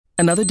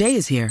Another day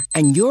is here,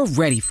 and you're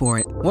ready for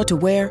it. What to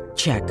wear?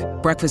 Check.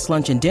 Breakfast,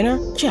 lunch, and dinner?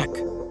 Check.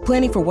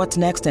 Planning for what's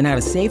next and how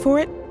to save for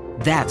it?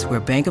 That's where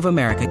Bank of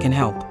America can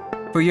help.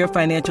 For your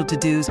financial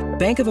to-dos,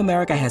 Bank of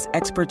America has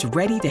experts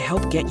ready to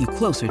help get you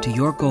closer to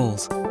your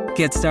goals.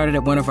 Get started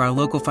at one of our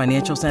local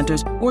financial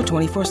centers or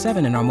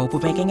 24/7 in our mobile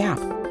banking app.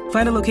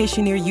 Find a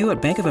location near you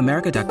at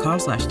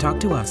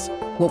bankofamerica.com/talktous.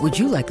 What would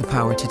you like the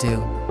power to do?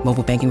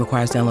 Mobile banking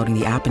requires downloading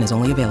the app and is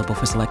only available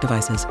for select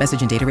devices.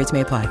 Message and data rates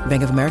may apply.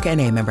 Bank of America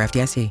N.A., member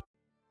FDIC.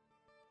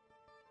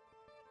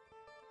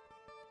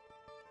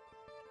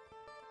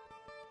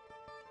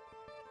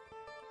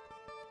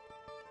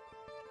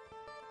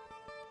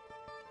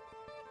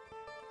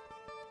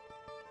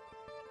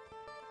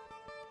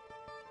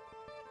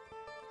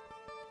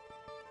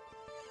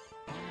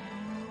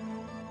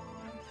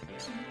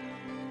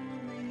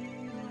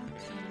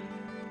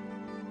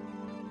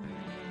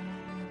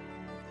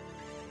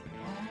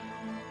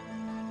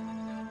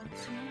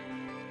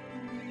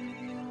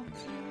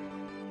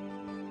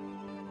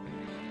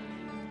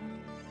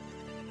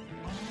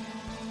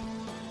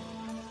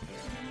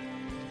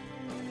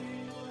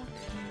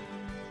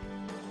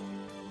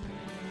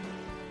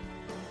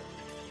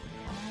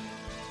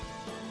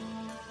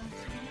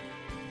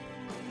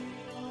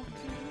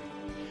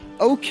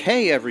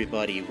 Okay,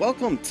 everybody,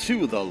 welcome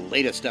to the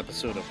latest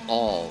episode of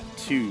All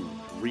Too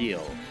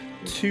Real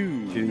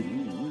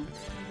 2.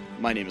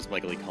 My name is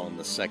Michael E. Cullen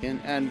II,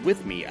 and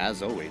with me,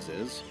 as always,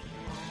 is...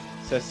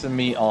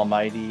 Sesame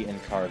Almighty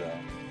Encardo.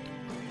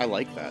 I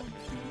like that.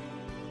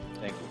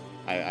 Thank you.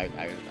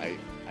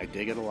 I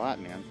dig it a lot,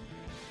 man.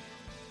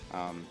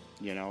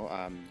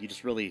 You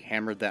just really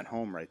hammered that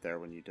home right there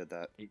when you did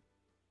that.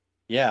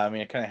 Yeah, I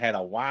mean, it kind of had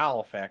a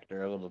wow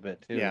factor a little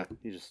bit, too. Yeah,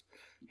 you just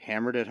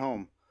hammered it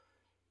home.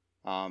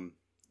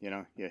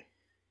 You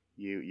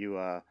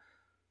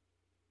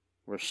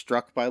were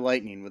struck by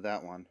lightning with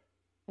that one.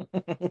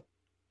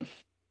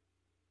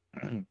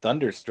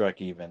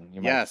 Thunderstruck, even,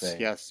 you might say.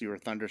 Yes, you were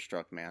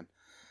thunderstruck, man.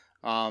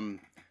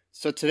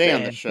 So today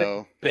on the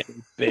show... Boo.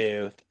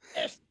 You've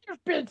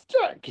been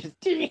struck.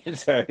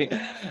 Sorry.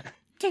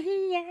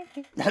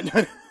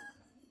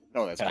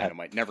 Oh, that's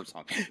Dynamite. Never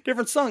song.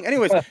 Different song.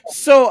 Anyways,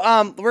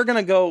 so we're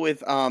gonna go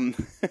with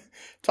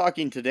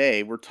talking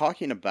today. We're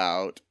talking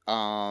about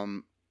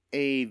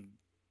a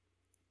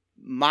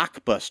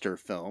mockbuster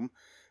film.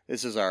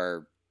 This is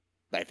our,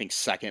 I think,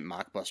 second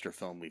mockbuster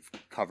film we've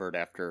covered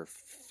after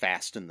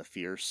Fast and the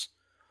Fierce.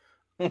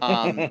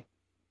 Yeah,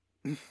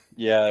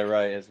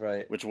 right. It's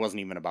right. Which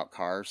wasn't even about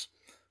cars.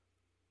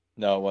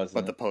 No, it wasn't.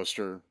 But the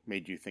poster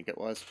made you think it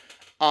was.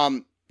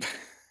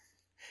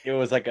 It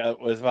was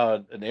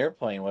about an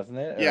airplane, wasn't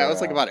it? Yeah, it was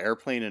like about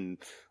airplane and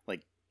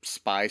like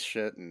spy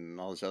shit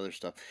and all this other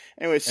stuff.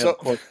 Anyway, so of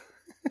course,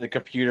 the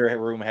computer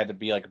room had to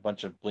be like a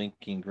bunch of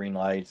blinking green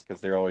lights because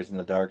they're always in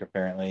the dark,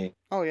 apparently.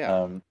 Oh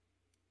yeah.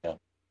 Yeah.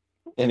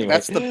 Anyway,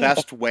 that's the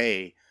best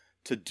way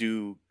to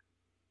do,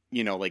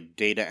 like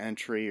data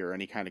entry or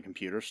any kind of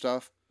computer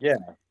stuff. Yeah.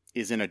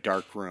 Is in a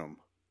dark room.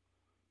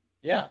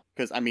 Yeah.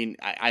 Because I mean,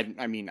 I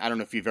don't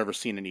know if you've ever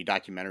seen any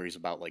documentaries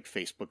about like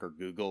Facebook or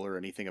Google or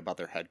anything about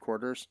their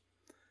headquarters.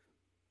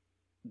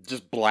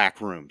 Just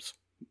black rooms.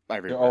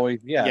 Everywhere. They're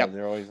always, yeah. Yep.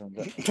 They're always in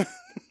the...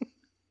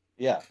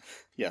 Yeah.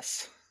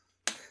 Yes.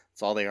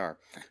 That's all they are.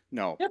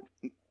 No. Yep.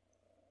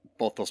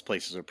 Both those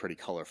places are pretty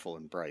colorful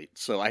and bright,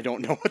 so I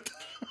don't know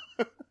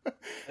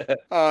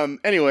what...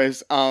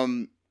 Anyways,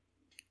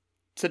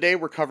 today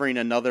we're covering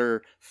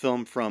another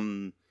film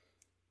from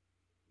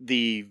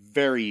the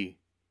very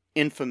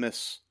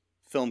infamous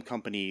film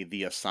company,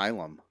 The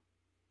Asylum.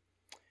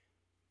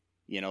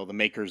 The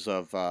makers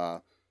of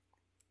the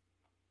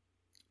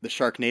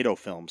Sharknado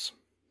films.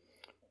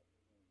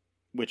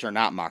 Which are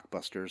not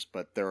mockbusters,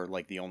 but they're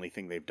like the only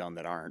thing they've done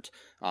that aren't.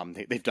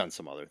 They've done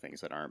some other things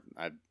that aren't.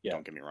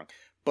 Don't get me wrong,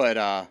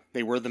 but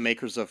they were the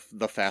makers of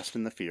The Fast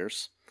and the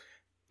Fierce,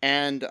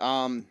 and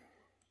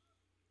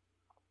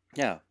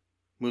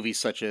movies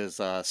such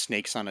as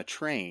Snakes on a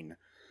Train,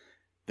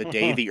 The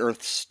Day the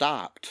Earth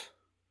Stopped,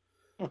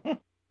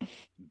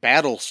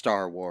 Battle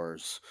Star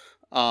Wars,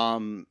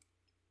 Transmorphers.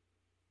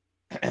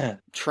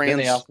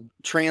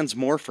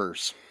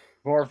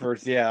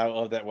 Morphers, yeah, I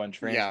love that one.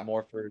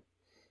 Transmorphers. Yeah.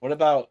 What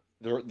about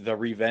the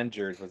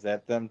Revengers? Was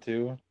that them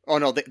too? Oh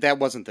no, that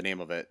wasn't the name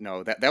of it.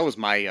 No, that was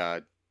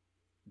my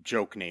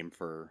joke name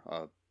for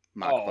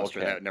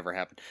mockbuster. That never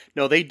happened.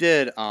 No, they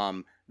did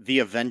The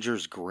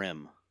Avengers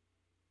Grimm.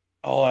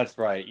 Oh, that's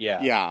right.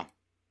 Yeah. Yeah.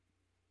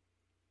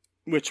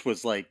 Which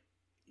was like,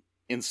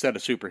 instead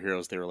of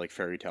superheroes, they were like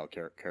fairy tale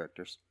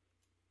characters.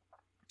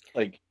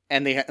 Like,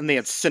 and they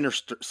had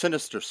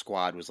Sinister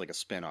Squad was like a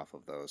spin-off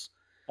of those.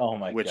 Oh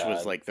my god. Which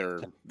was like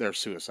their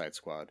Suicide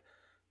Squad.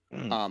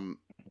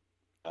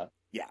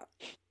 Yeah.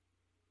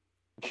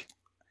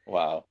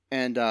 Wow.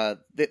 And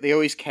they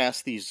always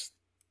cast these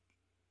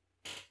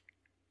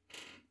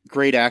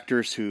great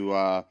actors who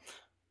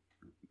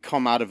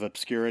come out of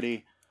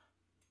obscurity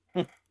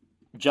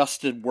just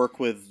to work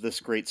with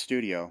this great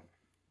studio.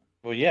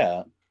 Well,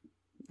 yeah.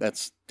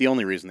 That's the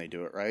only reason they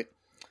do it, right?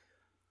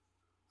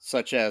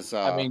 Such as...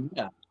 I mean,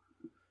 yeah.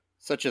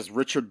 such as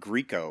Richard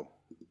Grieco,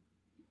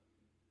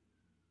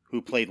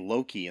 who played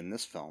Loki in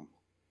this film.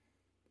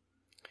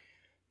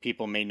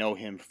 People may know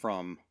him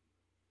from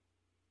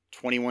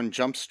 21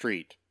 Jump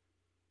Street.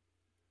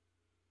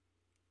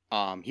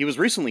 He was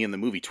recently in the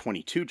movie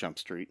 22 Jump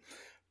Street,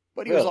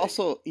 but he was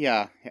also,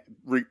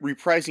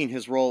 reprising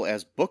his role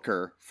as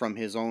Booker from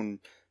his own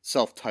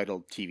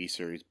self-titled TV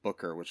series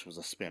Booker, which was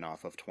a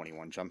spin-off of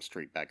 21 Jump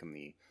Street back in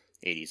the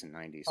 80s and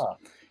 90s. Huh.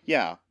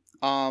 Yeah.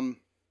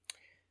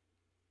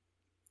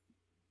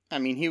 I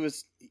mean,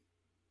 he's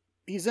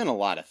in a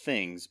lot of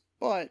things,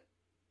 but,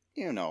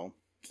 you know,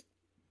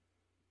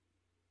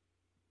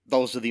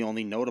 those are the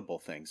only notable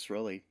things,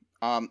 really.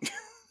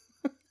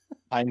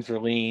 Times were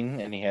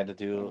lean, and he had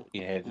to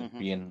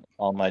be an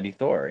Almighty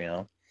Thor, you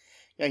know.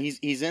 Yeah,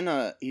 he's in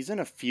a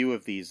few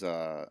of these,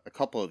 a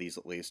couple of these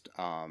at least.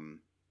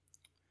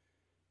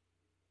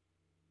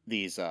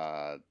 These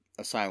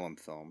Asylum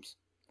films.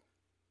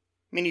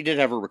 I mean, he did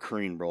have a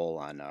recurring role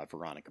on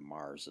Veronica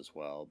Mars as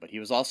well, but he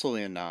was also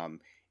in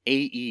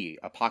AE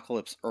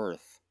Apocalypse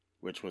Earth,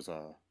 which was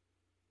an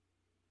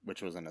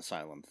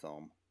Asylum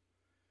film.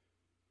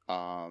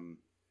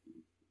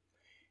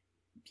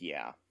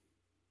 Yeah.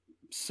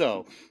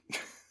 So, I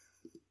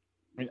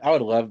mean, I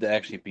would love to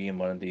actually be in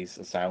one of these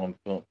Asylum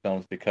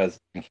films because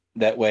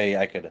that way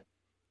I could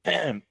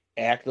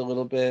act a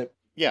little bit.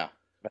 Yeah.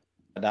 But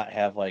not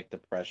have like the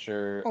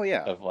pressure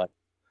of like,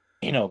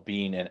 you know,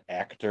 being an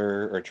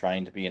actor or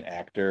trying to be an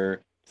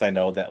actor. Because I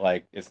know that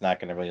like it's not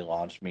going to really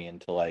launch me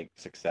into like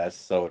success.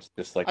 So it's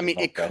just like, I mean,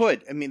 it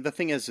could. I mean, the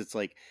thing is, it's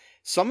like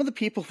some of the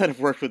people that have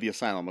worked with the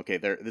Asylum, okay,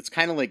 it's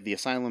kind of like the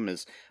Asylum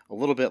is a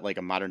little bit like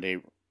a modern day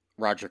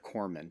Roger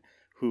Corman,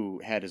 who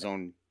had his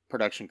own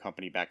production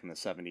company back in the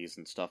 70s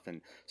and stuff,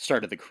 and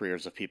started the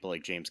careers of people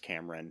like James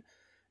Cameron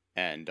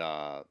and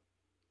other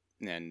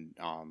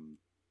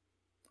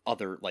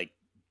like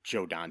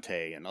Joe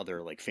Dante and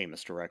other like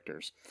famous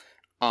directors.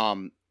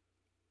 Ron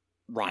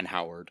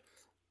Howard.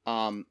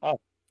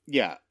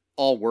 Yeah,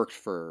 all worked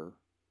for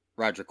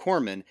Roger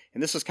Corman,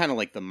 and this is kind of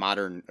like the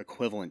modern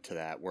equivalent to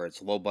that, where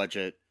it's low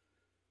budget,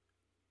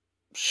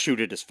 shoot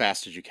it as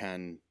fast as you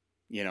can,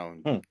 you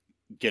know,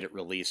 get it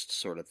released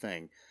sort of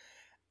thing.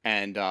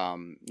 And,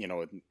 you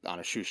know, on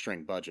a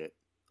shoestring budget.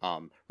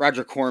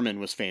 Roger Corman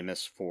was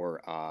famous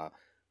for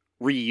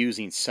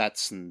reusing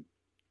sets, and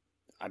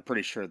I'm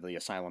pretty sure the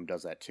Asylum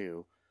does that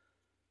too,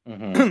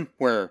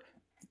 where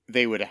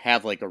they would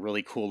have like a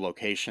really cool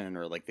location,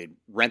 or like they'd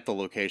rent the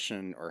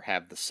location or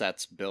have the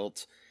sets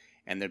built,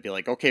 and they'd be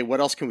like, okay, what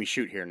else can we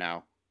shoot here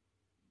now?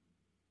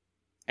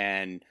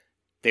 And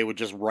they would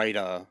just write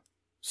a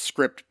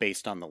script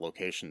based on the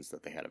locations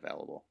that they had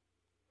available.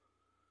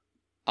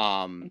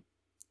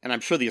 And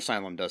I'm sure the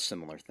Asylum does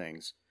similar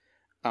things.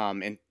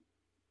 And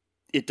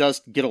it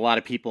does get a lot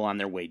of people on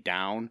their way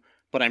down,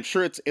 but I'm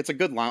sure it's a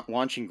good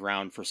launching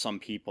ground for some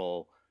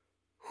people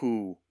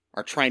who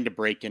are trying to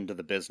break into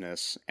the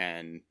business,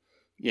 and,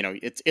 you know,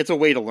 it's a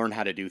way to learn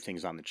how to do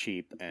things on the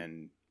cheap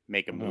and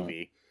make a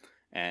movie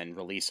and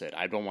release it.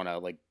 I don't want to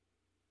like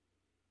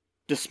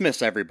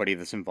dismiss everybody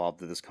that's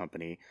involved with this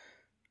company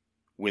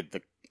with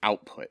the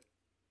output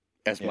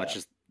as much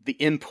as the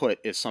input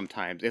is.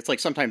 Sometimes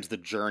the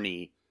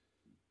journey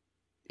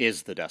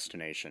is the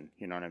destination,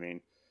 you know what I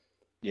mean?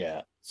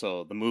 Yeah.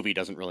 So the movie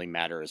doesn't really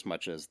matter as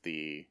much as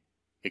the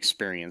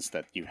experience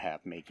that you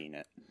have making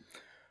it.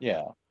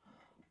 Yeah.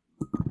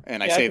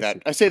 And I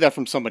say that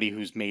from somebody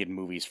who's made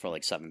movies for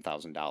like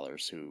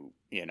 $7,000, who,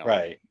 you know,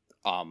 right.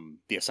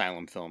 The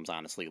Asylum films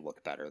honestly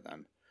look better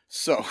than.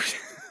 So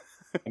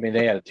I mean,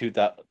 they had a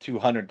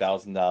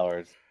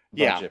 $200,000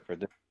 budget for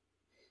this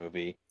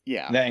movie.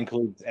 Yeah. And that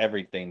includes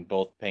everything,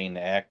 both paying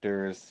the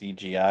actors,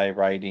 CGI,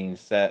 writing,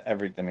 set,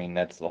 everything. I mean,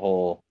 that's the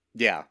whole.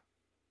 Yeah.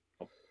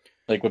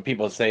 Like when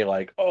people say,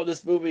 like, "Oh,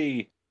 this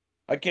movie,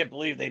 I can't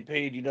believe they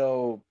paid, you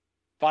know,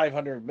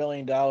 $500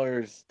 million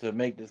to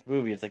make this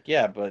movie." It's like,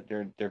 yeah, but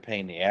they're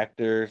paying the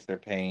actors, they're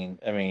paying.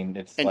 I mean,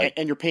 it's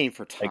and you're paying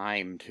for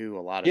time too.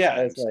 A lot of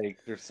times. It's like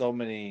there's so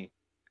many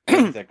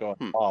things that go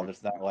involved.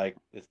 It's not like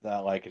it's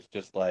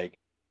just like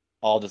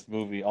all this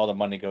movie, all the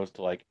money goes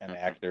to like an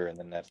actor, and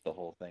then that's the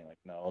whole thing. Like,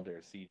 no,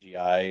 there's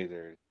CGI,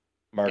 there's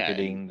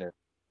marketing, there's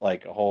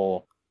like a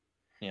whole,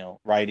 you know,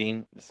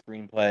 writing, the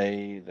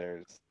screenplay,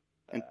 there's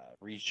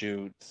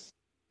reshoots.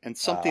 And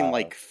something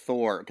like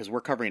Thor, because we're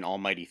covering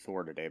Almighty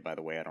Thor today, by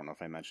the way. I don't know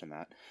if I mentioned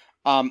that.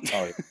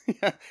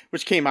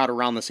 Which came out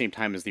around the same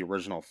time as the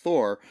original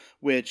Thor,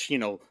 which, you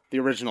know, the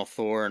original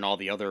Thor and all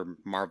the other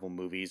Marvel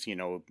movies, you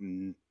know,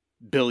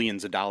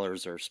 billions of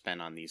dollars are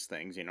spent on these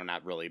things, you know,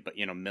 not really, but,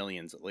 you know,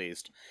 millions at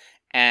least.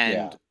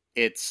 And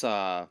it's,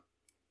 they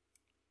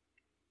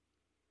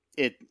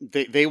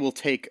will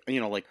take, you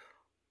know, like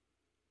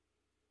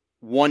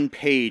one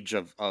page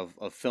of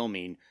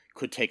filming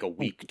could take a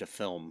week to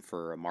film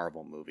for a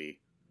Marvel movie.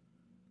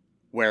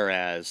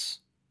 Whereas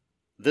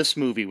this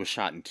movie was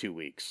shot in 2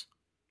 weeks.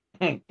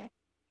 Yeah,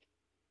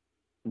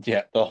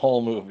 the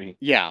whole movie.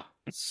 Yeah.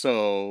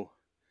 So,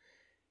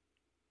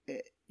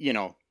 you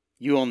know,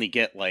 you only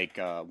get like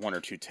 1 or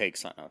 2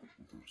 takes on a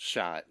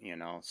shot, you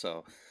know,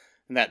 so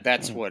And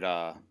that's what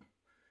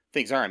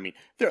things are. I mean,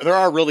 there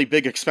are really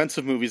big,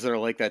 expensive movies that are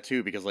like that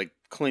too, because like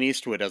Clint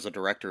Eastwood as a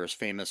director is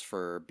famous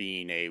for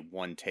being a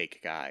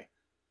one-take guy.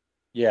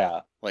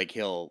 Yeah. Like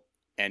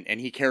and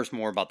he cares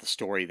more about the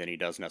story than he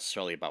does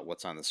necessarily about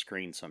what's on the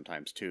screen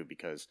sometimes too,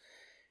 because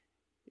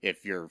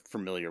if you're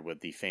familiar with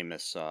the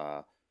famous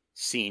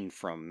scene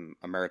from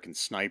American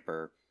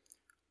Sniper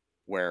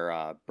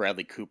where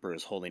Bradley Cooper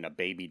is holding a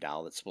baby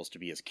doll that's supposed to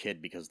be his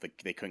kid because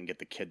they couldn't get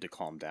the kid to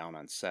calm down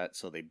on set,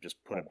 so they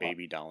just put a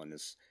baby doll in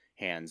his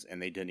hands,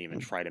 and they didn't even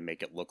try to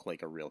make it look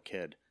like a real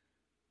kid.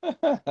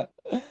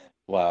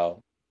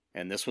 Wow.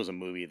 And this was a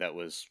movie that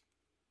was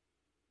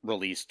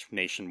released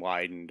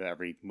nationwide into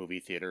every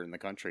movie theater in the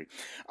country.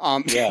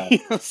 Yeah.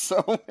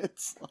 So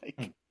it's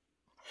like...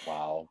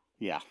 Wow.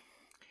 Yeah.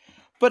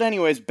 But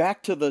anyways,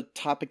 back to the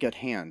topic at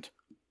hand.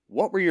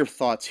 What were your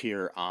thoughts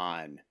here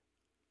on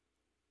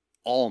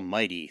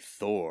Almighty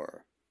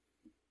Thor?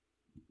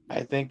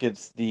 I think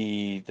it's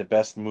the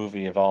best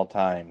movie of all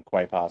time,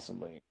 quite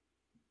possibly.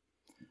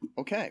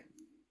 Okay.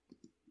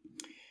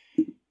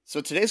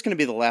 So today's going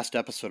to be the last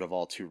episode of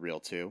All Too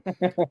Real 2.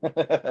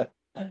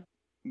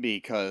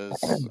 Because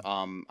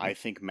I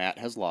think Matt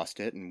has lost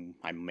it, and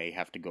I may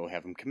have to go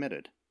have him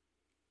committed.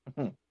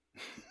 Can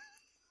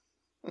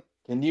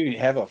you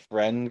have a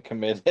friend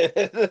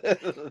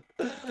committed?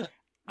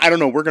 I don't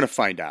know. We're going to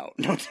find out.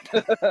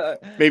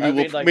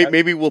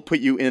 Maybe we'll put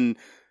you in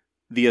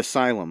the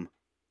asylum.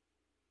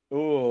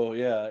 Oh,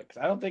 yeah. Because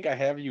I don't think I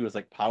have you as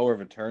like power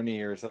of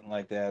attorney or something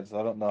like that, so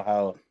I don't know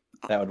how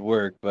that would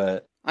work,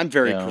 but... I'm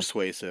very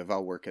persuasive.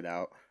 I'll work it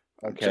out.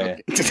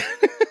 Okay.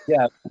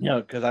 Yeah,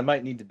 because I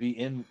might need to be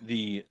in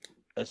the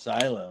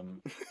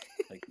asylum,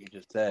 like you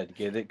just said.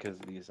 Get it? Because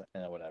these...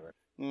 whatever.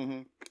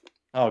 Mm-hmm.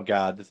 Oh,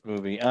 God, this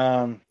movie.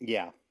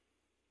 Yeah.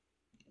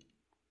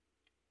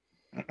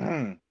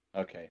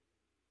 Okay.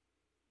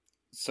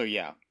 So,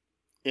 yeah.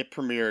 It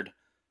premiered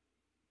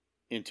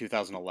in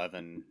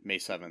 2011, May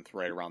 7th,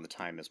 right around the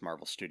time as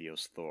Marvel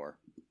Studios' Thor.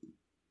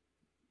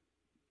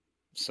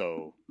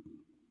 So,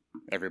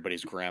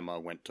 everybody's grandma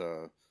went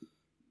to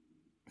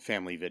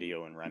Family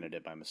Video and rented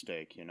it by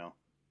mistake, you know?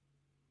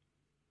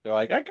 They're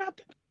like, I got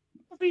the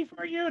movie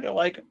for you. They're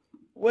like,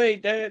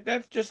 wait,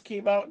 that just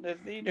came out in the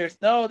theaters.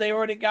 No, they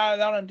already got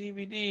it out on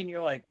DVD. And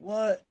you're like,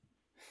 what?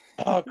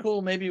 Oh,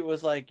 cool. Maybe it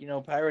was like,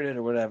 pirated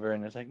or whatever.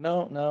 And it's like,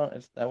 no,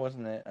 that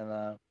wasn't it.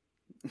 And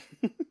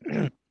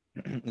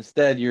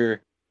instead,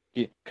 it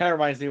kind of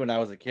reminds me when I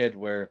was a kid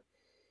where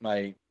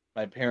my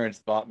parents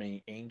bought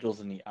me Angels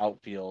in the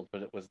Outfield,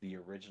 but it was the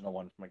original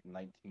one from like the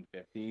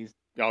 1950s.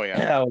 Oh,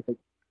 yeah.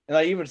 And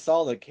I even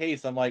saw the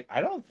case. I'm like,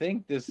 I don't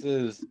think this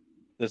is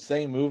the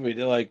same movie.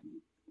 They're like,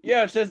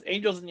 yeah, it says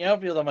Angels in the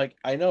Outfield. I'm like,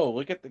 I know.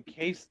 Look at the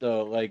case,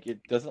 though. Like,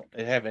 it doesn't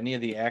have any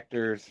of the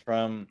actors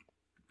from,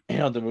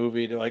 the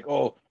movie. They're like,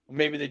 oh,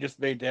 maybe they just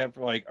made that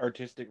for like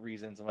artistic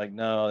reasons. I'm like,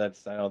 no, I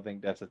don't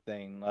think that's a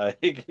thing.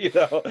 Like,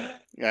 Yeah,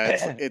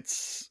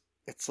 it's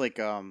like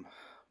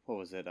what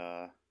was it?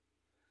 Was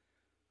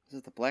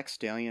it the Black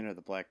Stallion or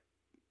the Black?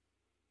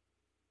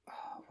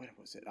 What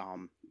was it?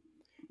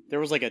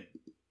 There was like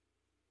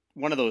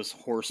one of those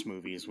horse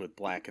movies with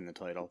black in the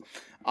title.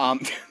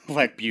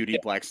 Black Beauty,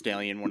 Black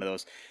Stallion, one of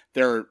those.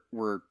 There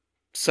were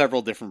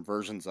several different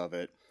versions of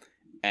it,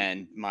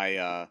 and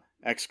my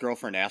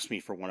ex-girlfriend asked me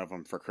for one of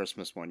them for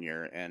Christmas one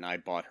year, and I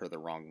bought her the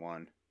wrong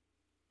one.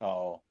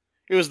 Oh.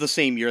 It was the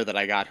same year that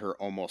I got her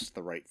almost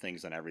the right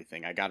things and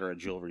everything. I got her a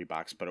jewelry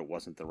box, but it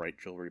wasn't the right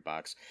jewelry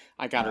box.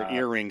 I got her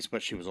earrings,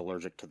 but she was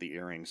allergic to the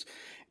earrings.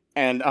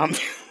 And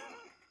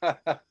Wow.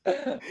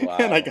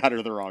 And I got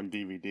her the wrong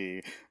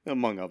DVD,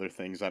 among other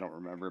things. I don't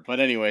remember. But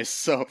anyways,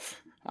 so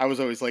I was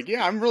always like,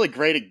 yeah, I'm really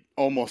great at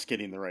almost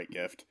getting the right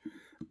gift.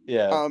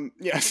 Yeah.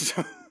 Yes.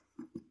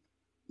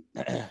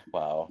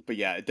 Wow. But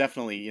yeah,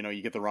 definitely,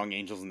 you get the wrong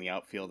Angels in the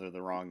Outfield or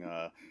the wrong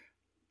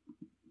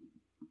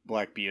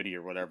Black Beauty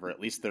or whatever.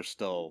 At least they're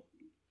still,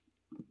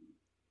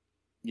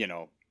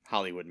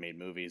 Hollywood-made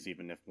movies,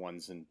 even if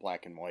one's in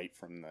black and white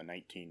from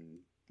the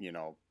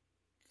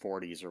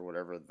 40s or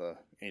whatever the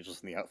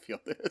Angels in the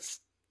Outfield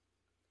is.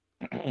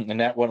 And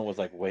that one was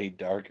like way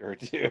darker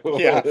too.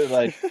 Yeah.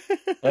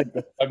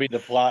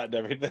 the plot and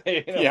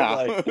everything.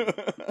 Yeah.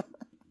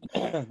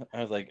 I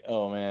was like,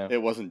 oh man.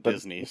 It wasn't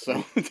Disney,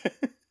 so.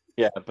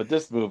 Yeah, but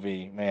this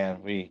movie,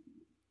 man, we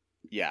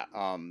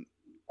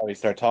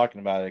start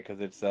talking about it because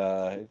it's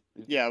so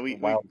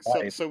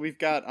we've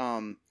got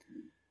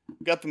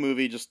the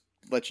movie. Just to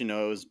let you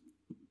know, it was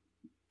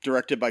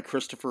directed by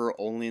Christopher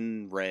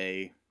Olin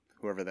Ray,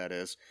 whoever that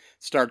is.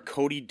 Starred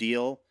Cody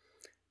Deal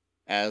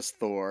as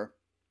Thor,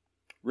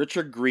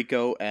 Richard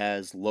Grieco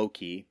as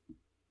Loki,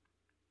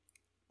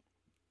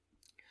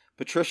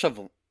 Patricia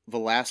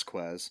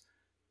Velasquez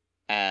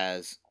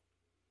as,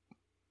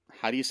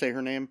 how do you say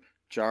her name?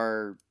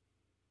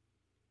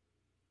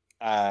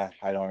 I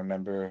don't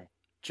remember.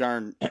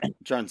 Jarn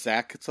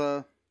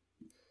Zakza.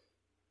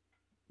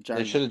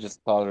 They should have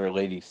just called her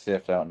Lady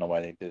Sif. I don't know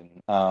why they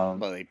didn't. I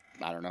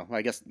don't know.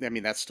 I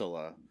mean, that's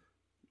still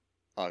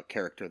a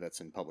character that's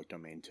in public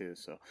domain too.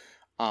 So,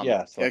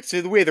 Yeah.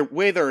 So the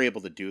way they're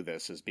able to do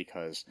this is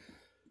because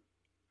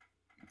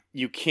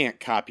you can't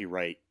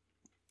copyright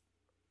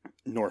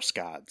Norse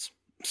gods.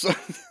 So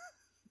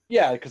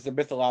yeah, because they're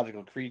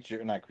mythological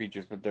not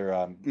creatures, but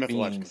they're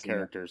mythological beings,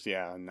 characters,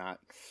 yeah, not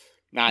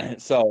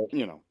So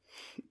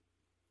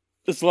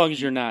as long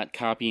as you're not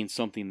copying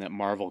something that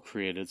Marvel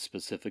created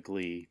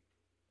specifically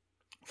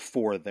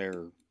for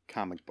their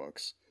comic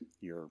books,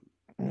 you're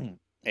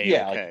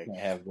yeah, like A-okay. you can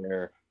have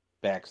their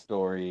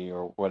backstory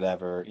or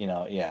whatever,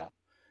 yeah.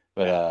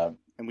 But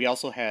and we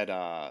also had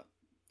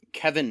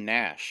Kevin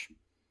Nash,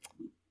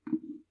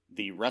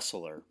 the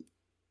wrestler,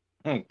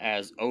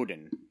 as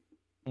Odin.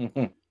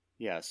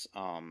 Yes,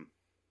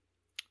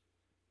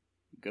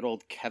 good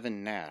old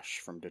Kevin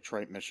Nash from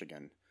Detroit,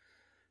 Michigan,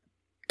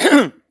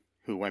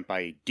 who went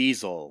by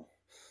Diesel.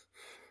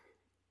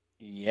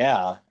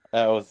 Yeah,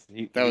 that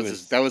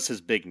was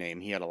his big name.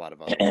 He had a lot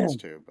of other ones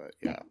too, but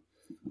yeah.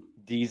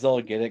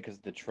 Diesel, get it? Because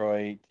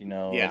Detroit,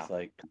 Yeah. it's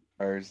like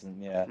cars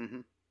and yeah.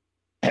 Mm-hmm.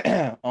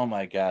 Oh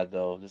my god,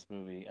 though this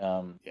movie.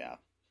 Yeah.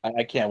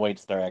 I can't wait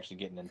to start actually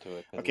getting into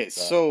it. Okay,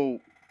 so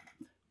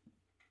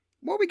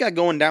what we got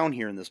going down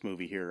here in this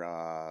movie here,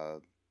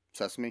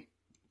 Sesame?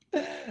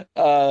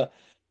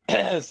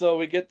 So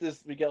we get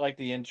like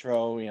the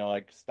intro,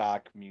 like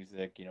stock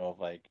music, of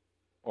like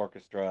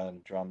orchestra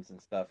and drums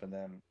and stuff, and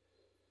then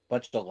a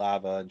bunch of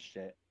lava and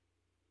shit.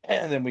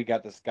 And then we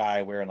got this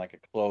guy wearing like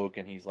a cloak,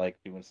 and he's like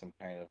doing some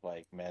kind of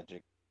like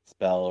magic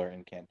spell or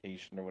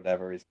incantation or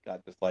whatever. He's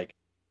got this like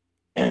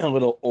a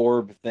little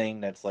orb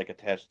thing that's like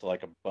attached to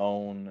like a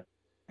bone,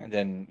 and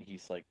then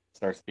he's like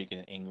starts speaking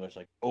in English,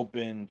 like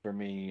 "open for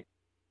me,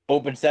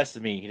 open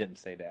sesame." He didn't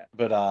say that,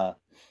 but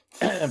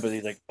but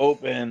he's like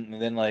 "open,"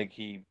 and then like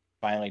he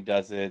finally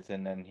does it,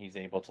 and then he's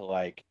able to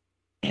like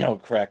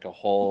crack a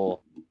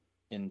hole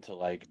into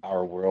like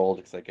our world,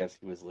 because I guess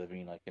he was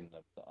living like in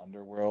the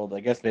underworld.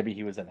 I guess maybe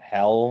he was in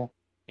hell,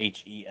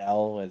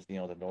 Hel, as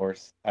the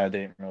Norse. They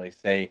didn't really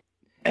say.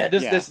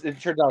 This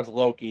it turns out it's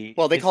Loki.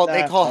 Well, they call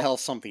hell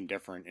something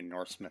different in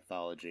Norse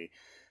mythology.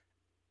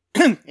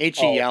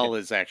 Hel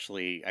is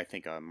actually, I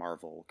think, a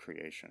Marvel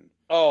creation.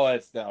 Oh,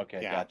 it's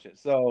okay. Yeah. Gotcha.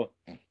 So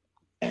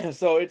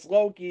it's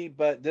Loki,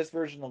 but this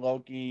version of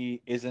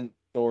Loki isn't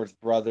Thor's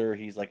brother.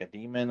 He's like a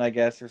demon, I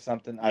guess, or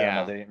something. I don't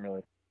know.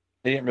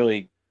 They didn't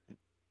really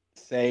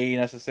say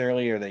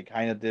necessarily, or they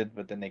kind of did,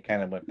 but then they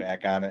kind of went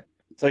back on it.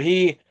 So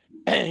he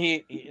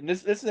and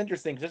this is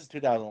interesting because this is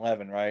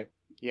 2011, right?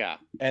 Yeah.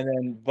 And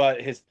then,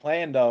 but his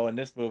plan though in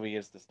this movie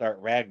is to start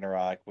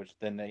Ragnarok, which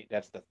then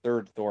that's the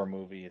third Thor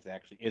movie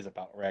is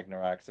about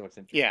Ragnarok. So it's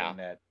interesting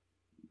that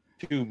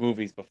 2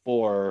 movies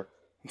before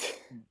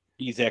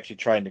he's actually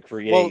trying to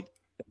create.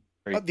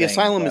 The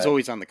Asylum is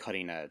always on the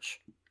cutting edge.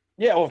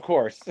 Yeah, well, of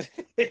course.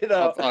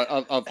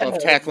 of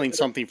tackling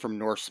something from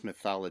Norse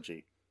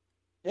mythology.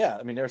 Yeah,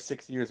 I mean they're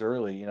 6 years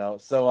early,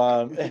 So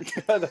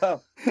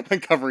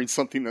uncovering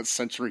something that's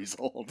centuries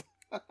old.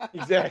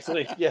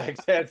 Exactly. Yeah,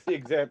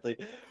 exactly.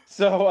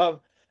 So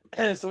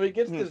so he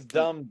gets this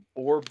dumb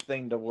orb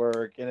thing to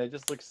work, and it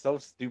just looks so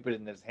stupid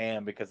in his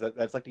hand because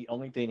that's like the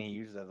only thing he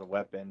uses as a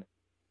weapon.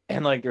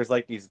 And like there's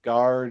like these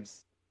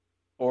guards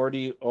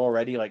already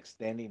like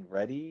standing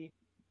ready,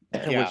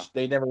 which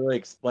they never really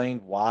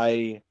explained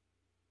why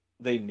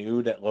they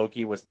knew that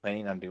Loki was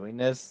planning on doing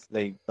this.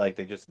 They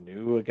just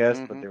knew, I guess,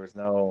 but there was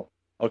no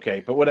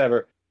but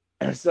whatever.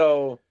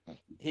 So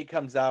he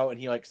comes out and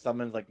he like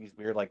summons like these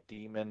weird like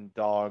demon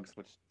dogs,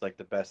 which is like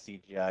the best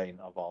CGI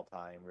of all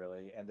time,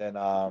 really. And then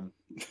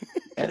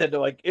they're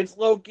like, "It's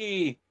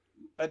Loki,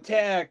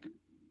 attack!"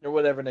 or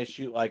whatever, and they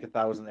shoot like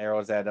 1,000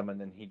 arrows at him,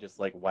 and then he just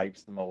like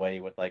wipes them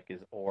away with like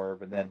his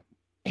orb, and then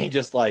he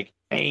just like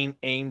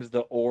aims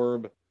the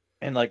orb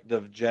in like the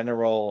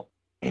general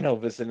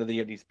vicinity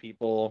of these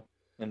people,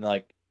 and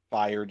like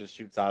fire just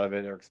shoots out of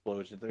it or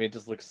explosions. I mean, it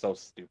just looks so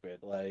stupid.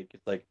 Like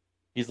it's like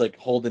he's like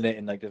holding it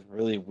in like this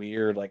really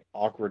weird, like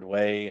awkward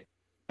way,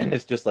 and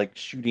it's just like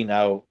shooting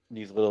out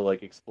these little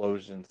like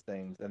explosions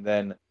things. And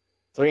then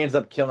so he ends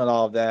up killing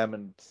all of them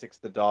and sticks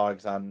the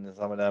dogs on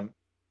some of them.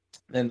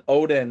 Then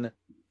Odin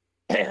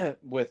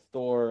with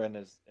Thor and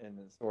his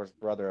Thor's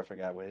brother, I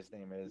forgot what his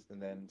name is,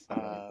 and then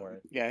for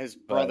it. Yeah, his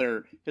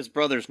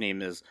brother's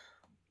name is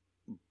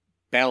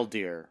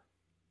Baldur.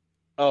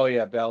 Oh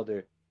yeah,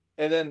 Baldur.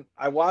 And then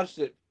I watched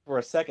it for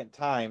a second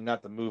time,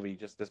 not the movie,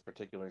 just this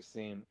particular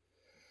scene.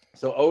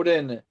 So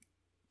Odin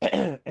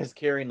is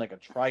carrying like a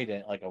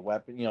trident, like a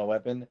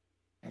weapon.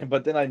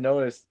 But then I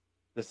noticed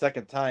the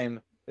second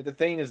time that the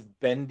thing is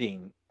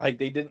bending. Like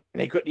they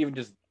couldn't even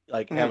just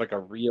like have like a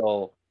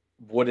real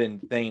wooden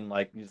thing.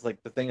 Like it's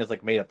like the thing is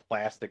like made of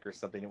plastic or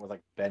something. It was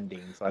like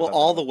bending. So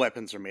all the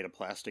weapons are made of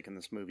plastic in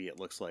this movie. It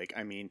looks like.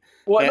 I mean,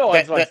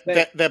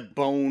 that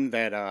bone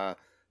that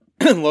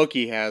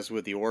Loki has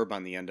with the orb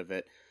on the end of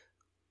it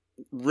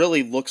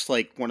really looks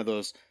like one of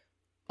those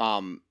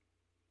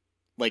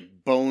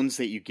like bones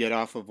that you get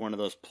off of one of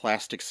those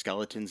plastic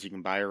skeletons you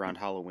can buy around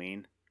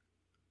Halloween.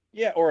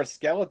 Yeah, or a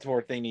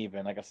Skeletor thing,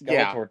 even like a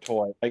Skeletor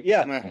toy. Like,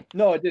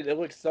 no, it did. It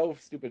looks so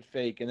stupid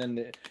fake. And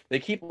then they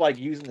keep like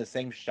using the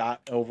same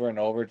shot over and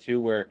over too,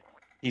 where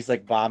he's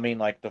like bombing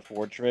like the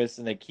fortress,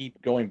 and they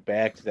keep going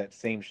back to that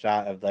same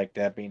shot of like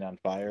that being on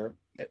fire.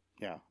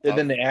 Yeah. And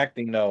then the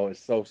acting though is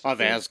so superb.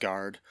 Of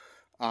Asgard.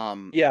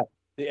 Yeah,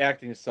 the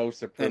acting is so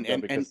superb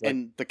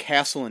and the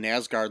castle in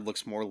Asgard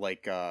looks more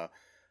like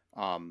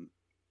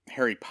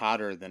Harry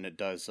Potter than it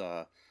does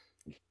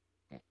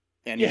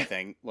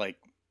anything. Like,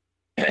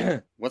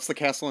 what's the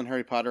castle in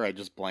Harry Potter? I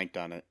just blanked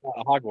on it.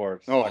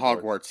 Hogwarts. Oh,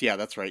 Hogwarts. Yeah,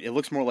 that's right. It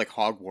looks more like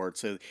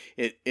Hogwarts.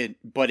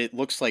 But it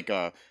looks like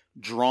a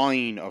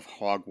drawing of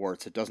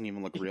Hogwarts. It doesn't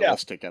even look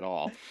realistic at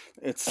all.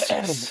 It's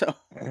just so.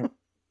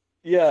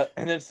 Yeah,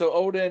 and then so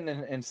Odin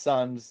and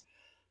sons,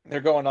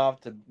 they're going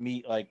off to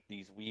meet like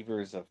these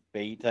weavers of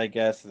fate, I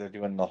guess. They're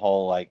doing the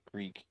whole like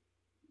Greek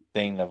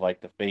thing of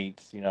like the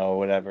fates,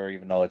 whatever,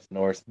 even though it's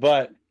Norse.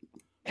 But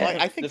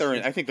I think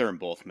they're in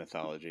both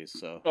mythologies.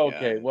 So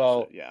okay,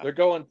 they're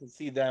going to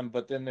see them,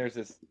 but then there's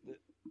this.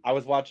 I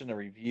was watching a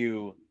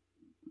review,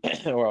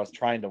 or I was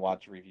trying to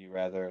watch a review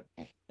rather,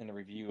 and the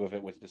review of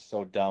it was just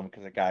so dumb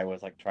because the guy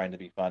was like trying to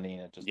be funny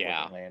and it just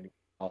wasn't landing.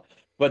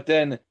 But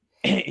then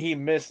he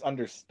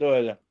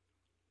misunderstood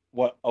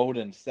what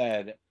Odin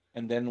said,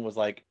 and then was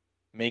like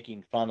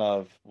making fun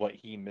of what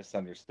he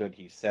misunderstood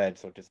he said,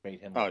 so it just made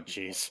him. Oh,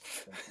 jeez.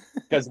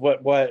 Because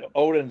what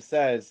Odin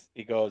says,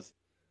 he goes,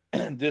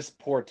 "This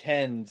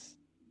portends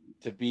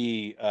to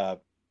be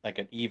like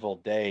an evil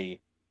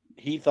day."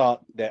 He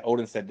thought that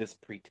Odin said this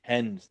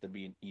pretends to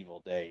be an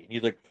evil day.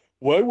 He's like,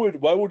 why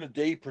would a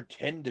day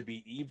pretend to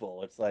be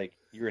evil? It's like,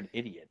 you're an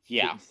idiot.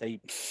 You didn't say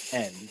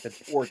pretend. You said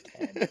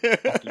portend.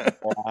 Fucking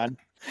moron.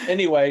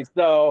 Anyway,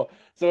 so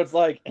it's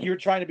like you're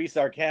trying to be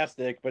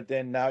sarcastic, but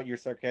then now you're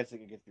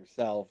sarcastic against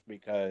yourself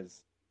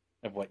because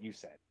of what you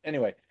said.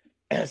 Anyway,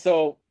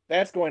 so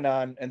that's going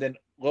on, and then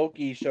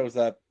Loki shows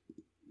up,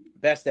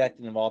 best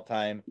acting of all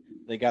time.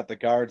 They got the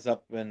guards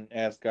up in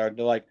Asgard.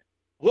 They're like,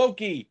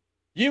 Loki,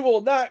 you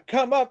will not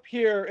come up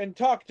here and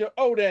talk to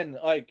Odin.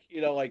 Like,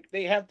 like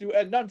they have to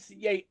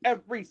enunciate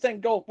every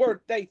single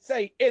word they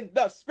say in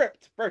the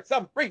script for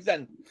some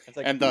reason. It's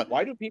like,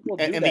 why do people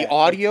do that? And the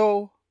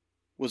audio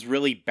was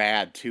really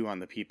bad too on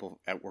the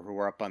people who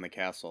were up on the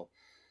castle.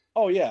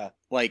 Oh yeah,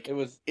 like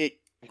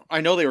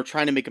I know they were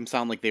trying to make them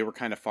sound like they were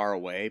kind of far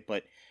away,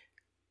 but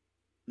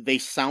they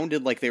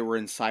sounded like they were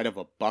inside of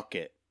a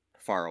bucket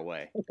far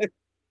away.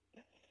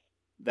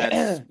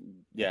 That's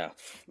yeah.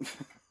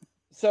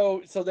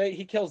 So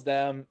he kills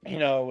them,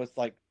 with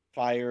like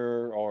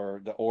fire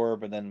or the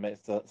orb, and then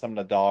some of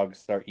the dogs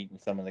start eating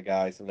some of the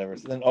guys or whatever.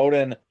 So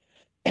then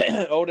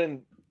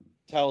Odin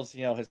tells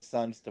his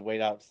sons to wait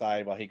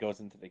outside while he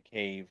goes into the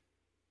cave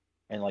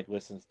and like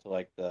listens to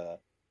like the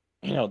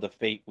the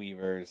Fate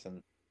Weavers,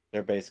 and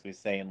they're basically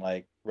saying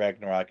like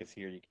Ragnarok is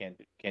here, you can't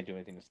do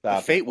anything to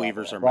stop. The Fate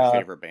Weavers are my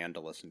favorite band to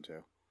listen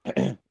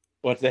to.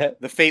 What's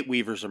that? The Fate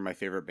Weavers are my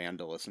favorite band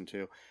to listen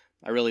to.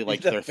 I really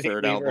liked their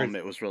third album.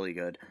 It was really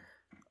good.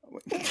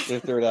 Their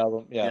third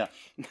album, yeah.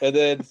 And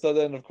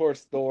then of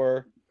course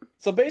Thor.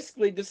 So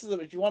basically, this is,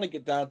 if you want to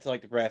get down to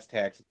like the brass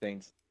tacks of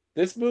things,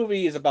 this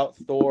movie is about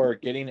Thor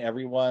getting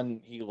everyone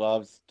he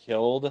loves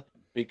killed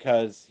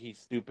because he's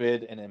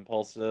stupid and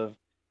impulsive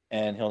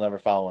and he'll never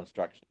follow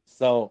instructions.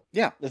 So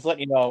yeah, just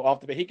let you know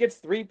off the bat, he gets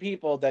 3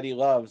 people that he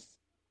loves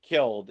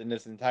killed in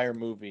this entire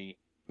movie.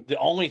 The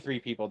only 3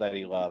 people that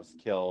he loves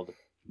killed,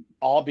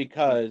 all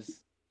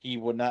because he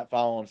would not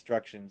follow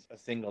instructions a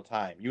single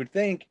time. You would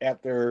think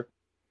after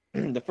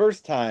the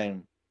first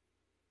time,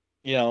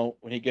 when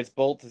he gets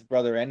both his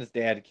brother and his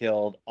dad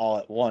killed all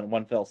at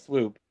one fell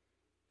swoop,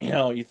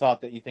 you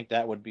think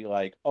that would be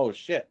like, oh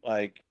shit,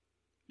 like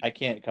I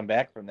can't come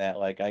back from that.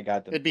 Like I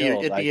got them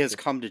killed. It'd be his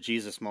come to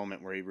Jesus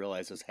moment where he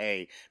realizes,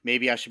 hey,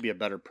 maybe I should be a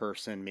better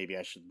person. Maybe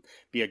I should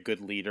be a good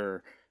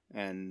leader.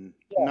 And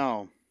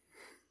no.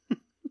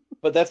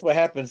 But that's what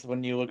happens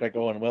when you look like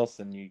Owen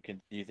Wilson. You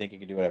think you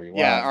can do whatever you want.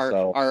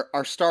 Yeah,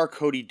 our star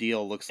Cody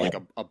Deal looks like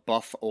a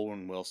buff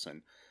Owen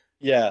Wilson.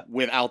 Yeah,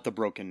 without the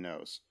broken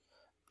nose.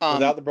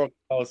 Without the broken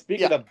nose.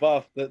 Speaking of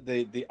buff,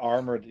 the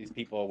armor these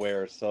people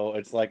wear, so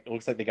it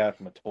looks like they got it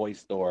from a toy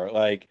store.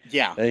 Like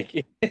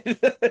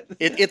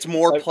it's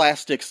more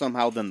plastic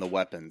somehow than the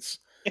weapons.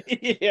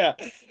 Yeah,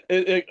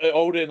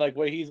 Odin, like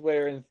what he's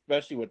wearing,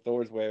 especially what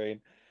Thor's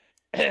wearing.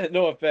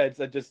 No offense,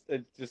 it's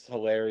just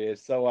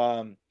hilarious.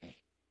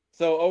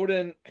 So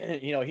Odin,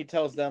 he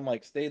tells them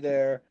like stay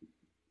there,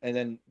 and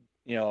then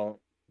he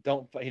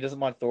doesn't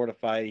want Thor to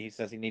fight. He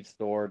says he needs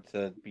Thor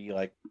to be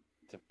like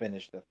to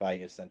finish the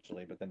fight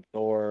essentially. But then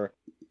Thor,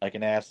 like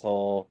an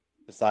asshole,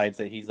 decides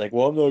that he's like,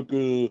 well, I'm not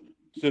gonna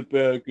sit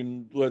back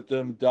and let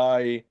them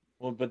die.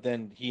 Well, but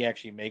then he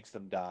actually makes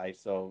them die.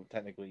 So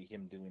technically,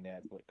 him doing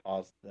that is what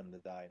caused them to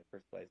die in the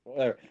first place. But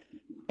whatever.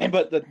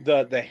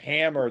 But the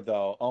hammer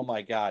though, oh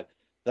my god.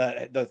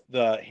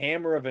 The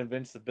hammer of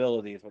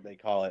invincibility is what they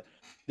call it.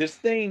 This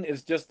thing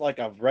is just like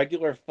a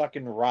regular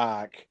fucking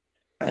rock,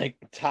 like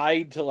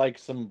tied to like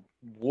some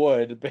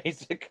wood,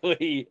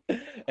 basically,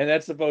 and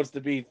that's supposed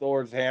to be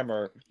Thor's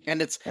hammer.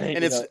 And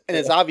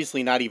it's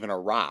obviously not even a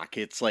rock.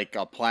 It's like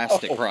a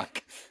plastic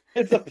rock.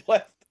 It's a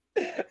plastic.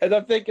 And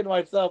I'm thinking to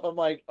myself, I'm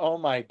like, oh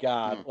my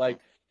god, like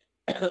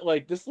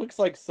like this looks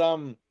like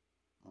some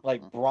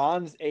like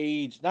Bronze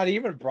Age, not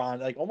even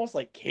bronze, like almost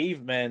like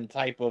caveman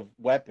type of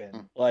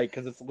weapon, like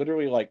because it's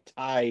literally like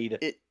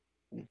tied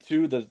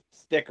to the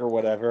stick or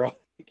whatever.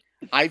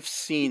 I've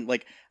seen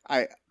like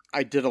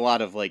I did a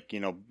lot of like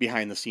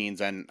behind the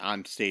scenes and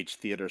on stage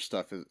theater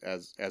stuff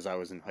as I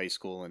was in high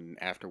school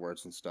and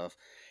afterwards and stuff,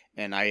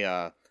 and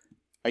I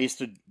used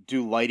to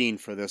do lighting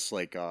for this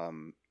like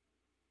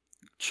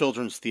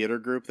children's theater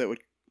group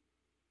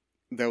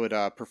that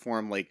would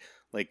perform like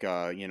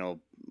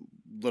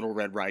Little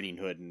Red Riding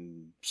Hood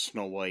and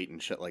Snow White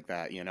and shit like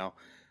that,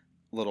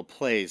 little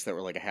plays that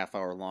were like a half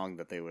hour long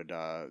that they would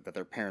that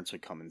their parents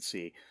would come and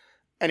see.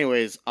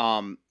 Anyways,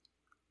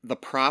 the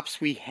props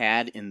we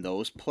had in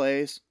those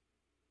plays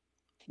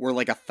were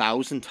like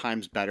 1,000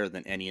 times better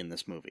than any in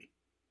this movie.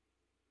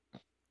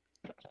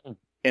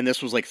 And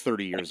this was like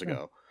 30 years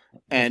ago.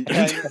 And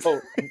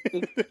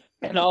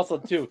and also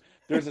too,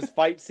 there's this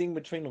fight scene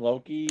between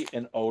Loki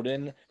and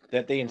Odin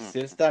that they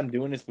insist on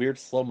doing this weird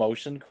slow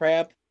motion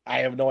crap. I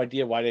have no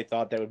idea why they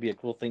thought that would be a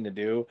cool thing to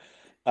do,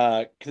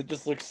 because it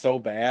just looks so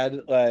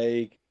bad.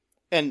 Like,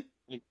 and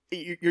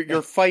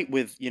your fight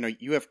with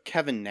you have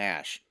Kevin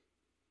Nash,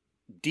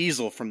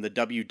 Diesel from the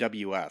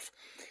WWF.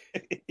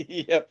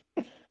 Yep.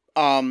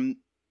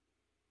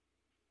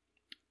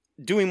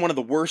 Doing one of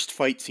the worst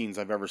fight scenes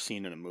I've ever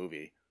seen in a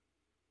movie.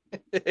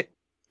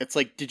 It's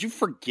like, did you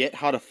forget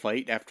how to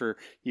fight after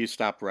you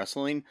stopped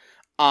wrestling?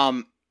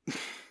 Or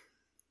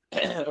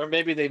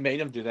maybe they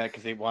made him do that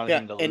because they wanted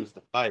him to lose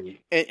the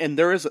fight. And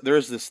there is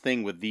this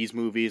thing with these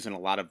movies and a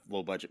lot of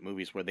low budget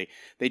movies where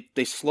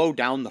they slow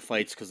down the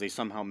fights because they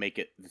somehow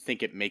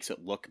think it makes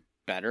it look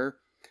better,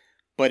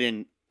 but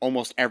in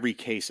almost every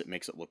case it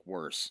makes it look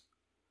worse.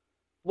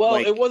 Well,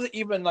 it wasn't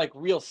even like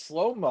real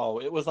slow-mo.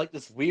 It was like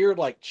this weird,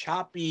 like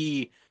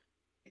choppy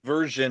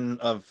version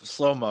of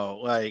slow-mo.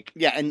 Like,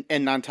 yeah,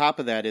 and on top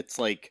of that, it's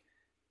like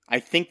I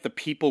think the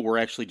people were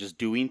actually just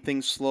doing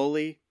things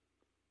slowly,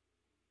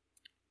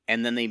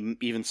 and then they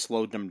even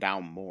slowed them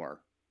down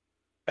more.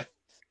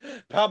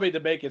 Probably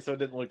to make it so it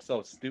didn't look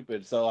so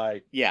stupid.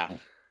 So yeah,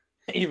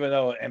 even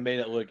though it made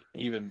it look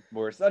even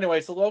worse.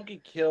 Anyway, so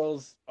Loki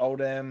kills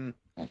Odin,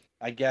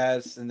 I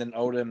guess, and then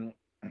Odin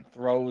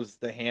throws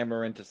the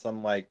hammer into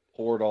some like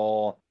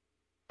portal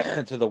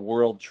to the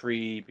world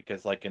tree,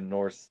 because like in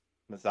Norse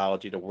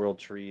mythology, the world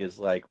tree is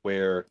like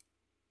where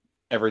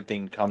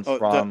everything comes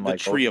from, the like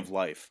tree of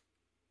life,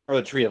 or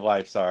the tree of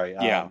life. Sorry,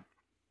 yeah.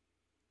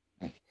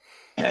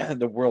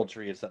 The world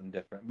tree is something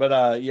different,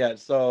 but yeah.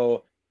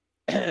 So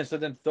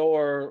then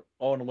Owen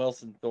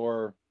Wilson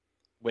Thor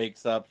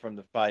wakes up from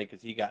the fight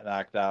because he got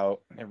knocked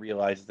out and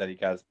realizes that he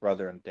got his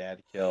brother and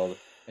dad killed,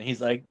 and he's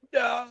like,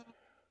 no.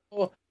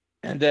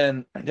 And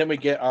then we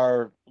get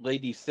our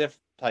Lady Sif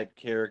type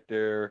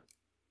character,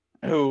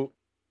 who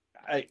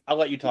I'll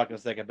let you talk in a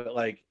second, but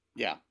like,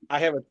 yeah, I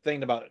have a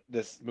thing about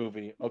this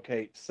movie.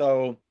 Okay,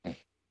 so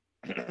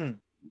the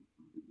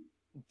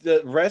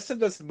rest of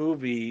this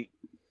movie,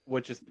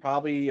 which is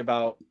probably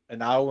about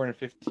an hour and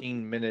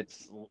 15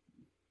 minutes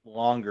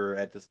longer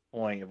at this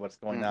point of what's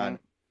going on,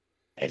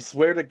 I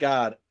swear to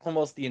God,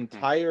 almost the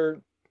entire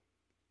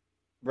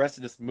rest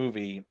of this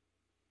movie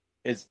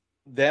is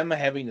them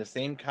having the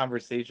same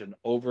conversation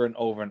over and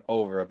over and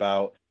over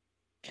about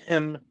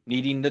him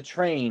needing to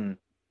train,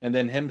 and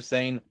then him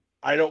saying,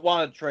 I don't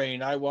want to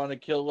train, I want to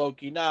kill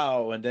Loki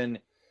now, and then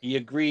he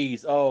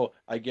agrees, oh,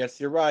 I guess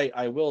you're right,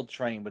 I will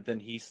train, but then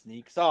he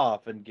sneaks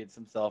off and gets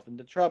himself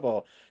into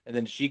trouble, and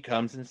then she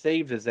comes and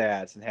saves his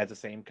ass and has the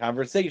same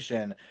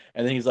conversation,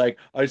 and then he's like,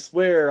 I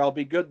swear I'll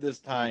be good this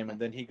time, and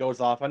then he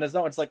goes off on his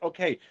own. It's like,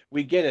 okay,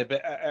 we get it,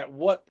 but at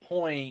what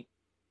point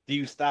do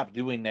you stop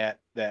doing that?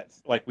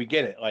 That's like, we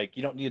get it, like,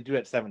 you don't need to do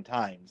it 7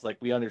 times, like,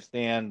 we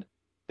understand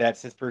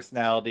that's his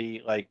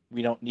personality, like,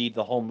 we don't need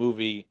the whole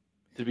movie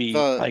to be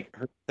like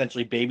her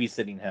essentially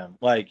babysitting him,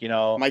 like,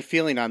 My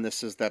feeling on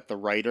this is that the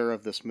writer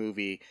of this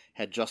movie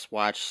had just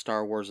watched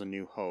Star Wars: A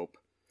New Hope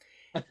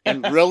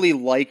and really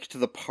liked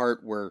the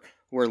part where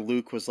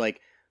Luke was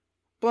like,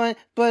 but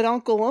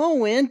Uncle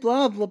Owen,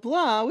 blah blah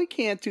blah, we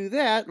can't do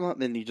that.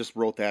 And he just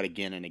wrote that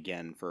again and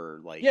again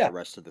for like the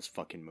rest of this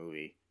fucking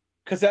movie.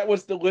 Because that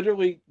was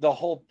literally the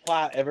whole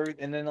plot.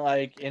 And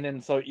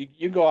then so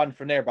you go on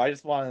from there. But I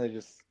just wanted to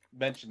just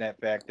mention that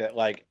fact that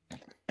like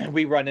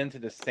we run into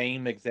the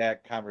same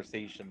exact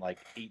conversation like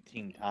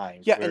 18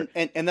 times. Yeah, where,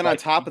 and then like, on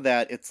top of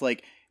that, it's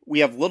like we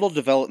have little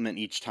development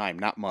each time,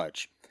 not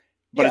much,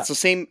 but it's the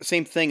same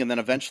thing. And then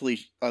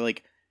eventually,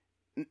 like,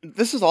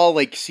 this is all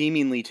like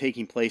seemingly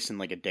taking place in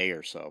like a day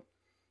or so.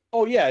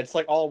 Oh yeah, it's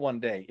like all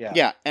one day. Yeah.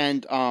 Yeah,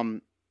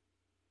 and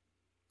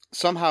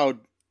somehow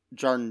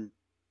John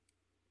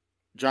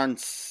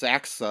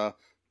Saxa,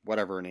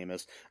 whatever her name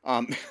is,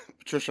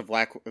 Patricia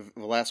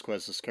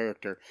Velasquez's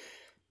character,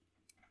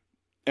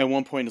 at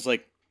one point is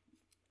like,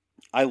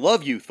 I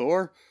love you,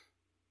 Thor.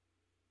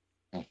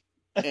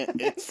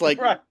 It's like,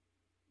 right.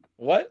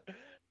 What?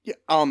 Yeah,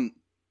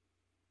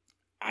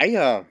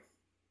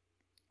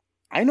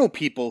 I know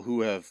people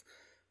who have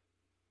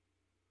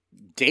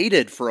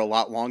dated for a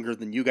lot longer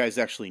than you guys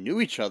actually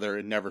knew each other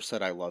and never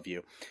said I love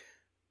you.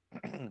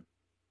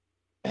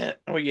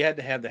 Well, you had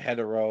to have the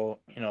hetero,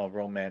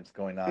 romance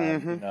going on,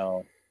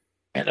 Mhm.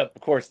 and of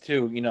course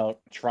too,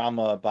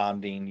 trauma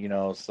bonding,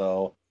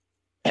 so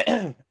that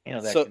So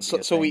can be so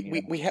a so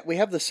thing. we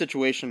have the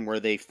situation where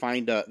they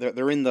find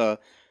they're in the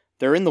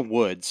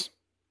woods,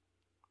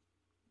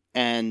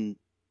 and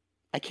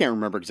I can't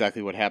remember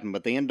exactly what happened,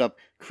 but they end up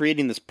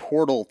creating this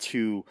portal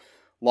to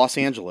Los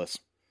Angeles.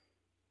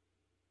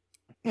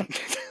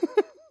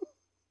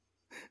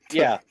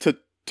 Yeah. To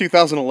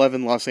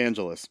 2011 Los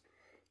Angeles,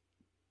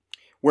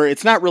 where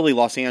it's not really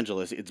Los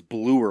Angeles, it's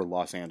bluer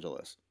Los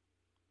Angeles.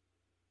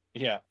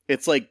 Yeah.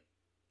 It's like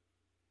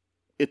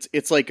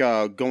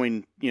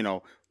going,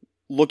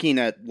 looking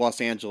at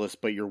Los Angeles,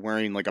 but you're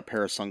wearing like a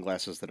pair of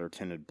sunglasses that are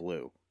tinted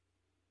blue.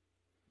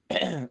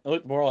 It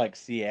looked more like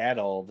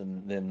Seattle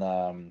than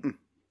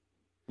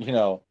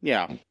Mm.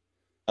 Yeah.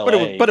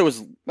 LA. But it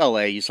was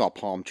LA, you saw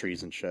palm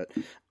trees and shit.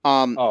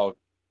 Oh,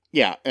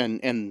 Yeah,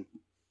 and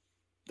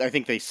I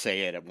think they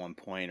say it at one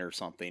point or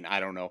something. I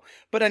don't know.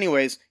 But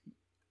anyways,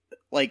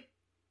 like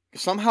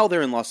somehow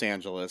they're in Los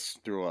Angeles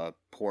through a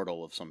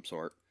portal of some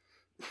sort.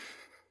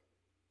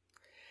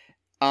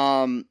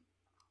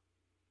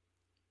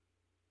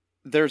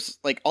 There's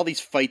like all these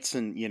fights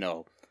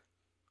in,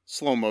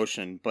 slow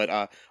motion,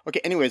 but okay,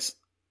 anyways,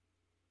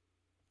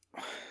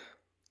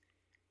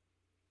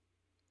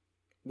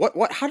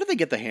 how did they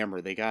get the hammer?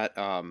 They got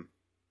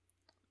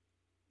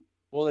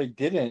well, they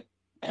didn't.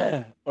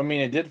 I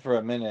mean, it did for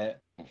a minute.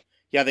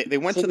 Yeah, they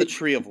went So to the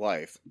Tree of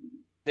Life.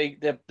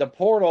 The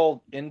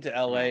portal into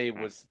LA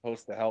was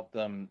supposed to help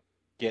them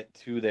get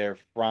to there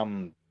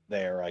from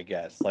there, I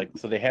guess. Like,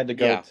 so they had to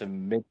go Yeah. to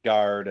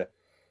Midgard,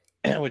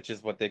 which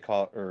is what they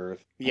call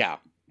Earth, Yeah.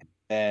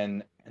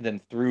 and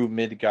then through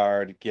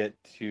Midgard get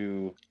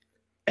to.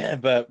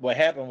 But what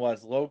happened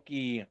was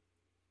Loki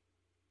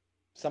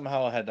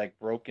somehow had like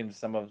broken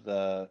some of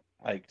the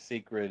like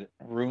sacred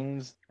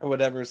runes or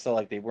whatever, so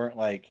like they weren't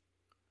like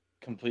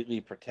completely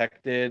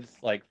protected,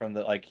 like from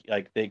the like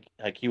they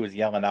like he was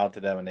yelling out to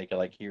them and they could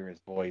like hear his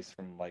voice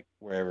from like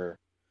wherever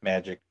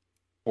magic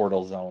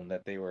portal zone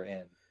that they were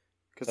in.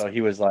 So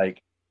he was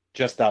like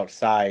just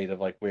outside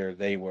of like where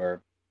they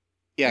were.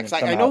 Yeah, And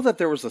because I know that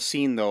there was a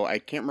scene though. I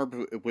can't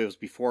remember if it was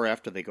before or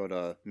after they go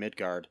to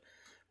Midgard,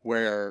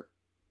 where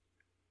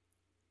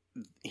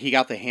he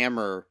got the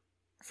hammer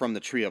from the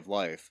Tree of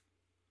Life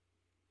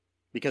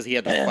because he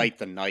had to fight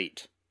the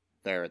knight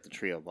there at the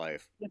Tree of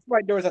Life. That's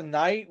right. There was a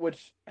knight,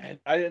 which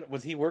I didn't.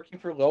 Was he working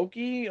for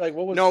Loki? Like,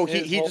 what was? No,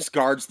 his he whole... just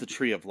guards the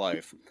Tree of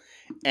Life,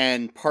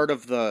 and part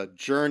of the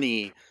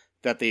journey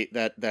that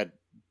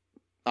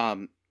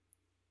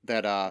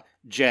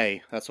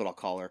Jay, that's what I'll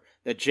call her,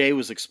 that Jay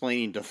was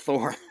explaining to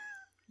Thor.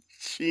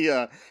 she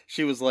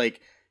was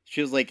like,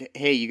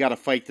 hey, you got to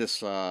fight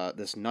this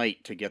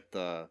knight to get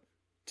the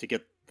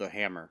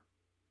hammer.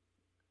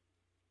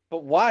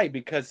 But why?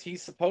 Because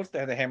he's supposed to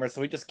have the hammer,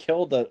 so he just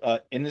killed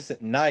a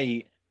innocent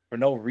knight for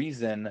no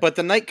reason. But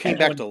the knight came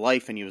back to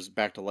life, and he was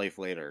back to life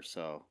later.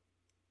 So,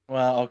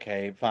 well,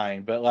 okay,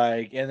 fine, but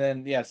like, and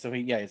then so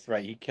it's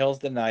right. He kills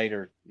the knight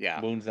or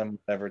wounds him,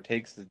 whatever.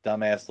 Takes the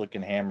dumbass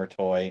looking hammer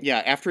toy.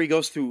 Yeah, after he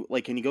goes through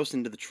and he goes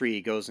into the tree,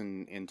 he goes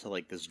into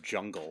like this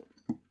jungle.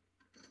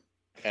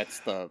 That's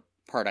the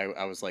part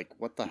I was like,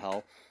 what the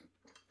hell?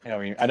 I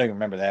don't even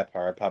remember that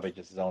part. I probably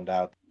just zoned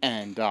out.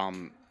 And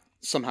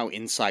somehow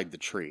inside the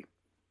tree,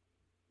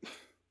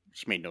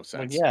 which made no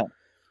sense. Well,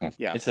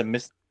 yeah, it's a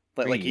mystery.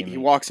 But like he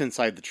walks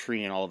inside the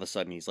tree, and all of a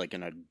sudden he's like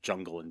in a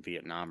jungle in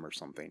Vietnam or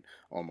something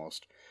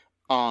almost.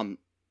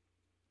 But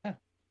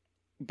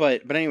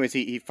anyways,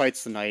 he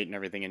fights the knight and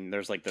everything, and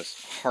there's like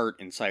this heart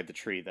inside the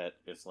tree that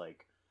is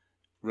like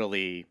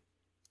really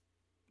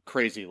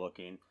crazy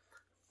looking.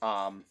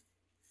 Hold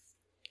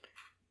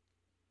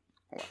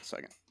on a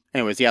second.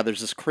 Anyways, yeah,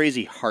 there's this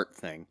crazy heart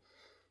thing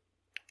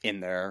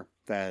in there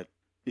that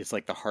is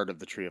like the heart of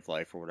the Tree of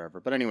Life or whatever.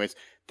 But anyways,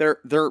 they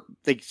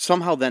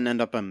somehow then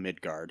end up on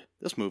Midgard.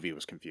 This movie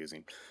was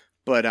confusing.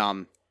 But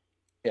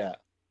yeah.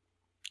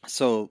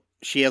 So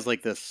she has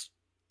like this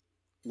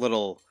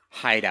little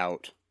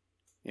hideout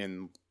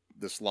in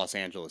this Los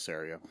Angeles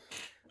area.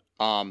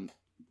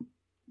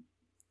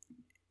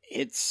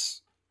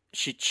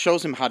 She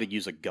shows him how to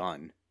use a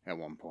gun at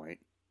one point.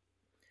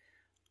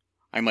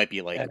 I might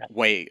be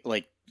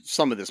like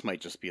some of this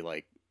might just be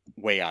like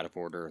way out of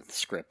order of the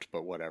script,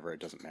 but whatever, it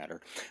doesn't matter.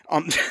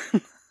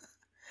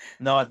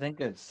 No, I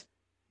think it's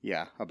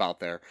about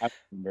there.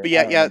 But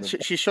yeah,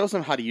 she shows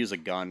him how to use a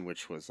gun,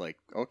 which was like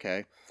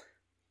okay.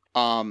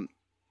 And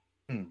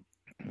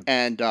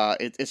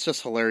it's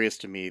just hilarious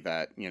to me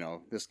that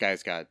this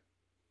guy's got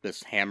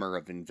this hammer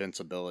of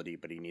invincibility,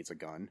 but he needs a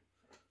gun.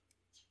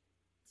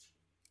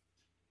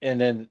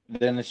 And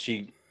then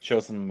she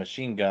shows him a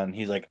machine gun.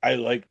 He's like, I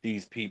like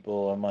these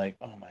people. I'm like,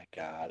 oh my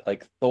god,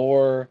 like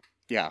Thor.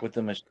 Yeah, with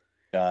the machine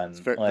gun. It's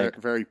very,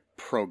 very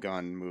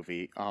pro-gun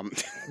movie.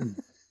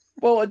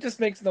 Well, it just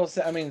makes no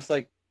sense. I mean, it's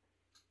like,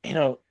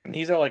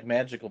 these are like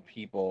magical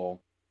people,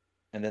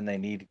 and then they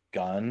need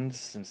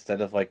guns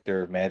instead of like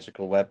their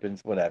magical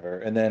weapons, whatever.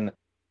 And then,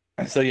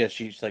 so yeah,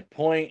 she's like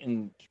point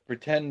and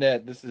pretend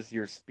that this is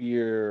your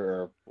spear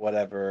or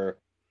whatever.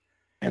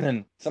 And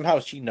then somehow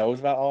she knows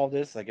about all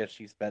this. I guess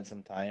she spent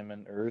some time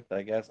in Earth.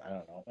 I guess I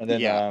don't know. And then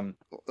Yeah.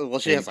 Well,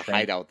 she they has a train.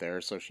 hideout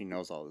there, so she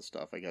knows all this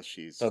stuff. I guess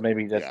she's. So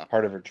maybe that's Yeah.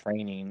 part of her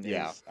training.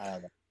 Yeah. Is, I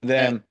don't know.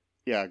 Then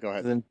yeah, go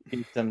ahead. then he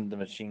gives him the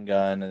machine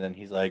gun, and then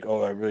he's like,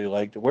 "Oh, I really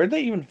liked it." Where'd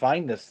they even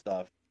find this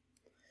stuff?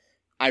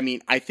 I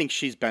mean, I think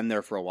she's been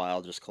there for a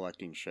while, just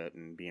collecting shit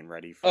and being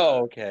ready for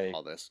okay.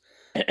 all this.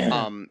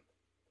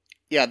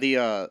 Yeah,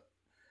 the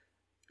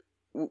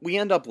we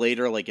end up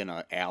later like in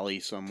an alley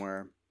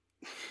somewhere,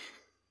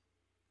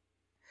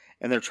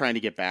 and they're trying to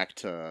get back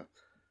to.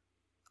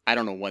 I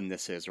don't know when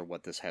this is or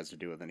what this has to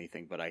do with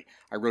anything, but I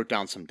wrote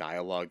down some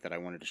dialogue that I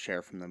wanted to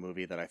share from the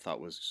movie that I thought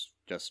was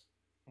just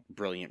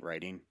brilliant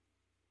writing.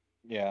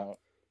 Yeah.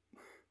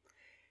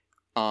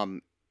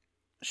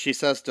 She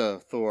says to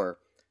Thor,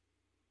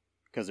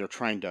 because they're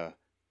trying to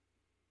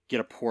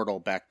get a portal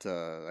back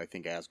to, I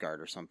think,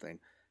 Asgard or something.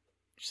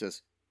 She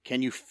says,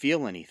 "Can you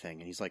feel anything?"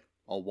 And he's like,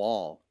 "A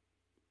wall."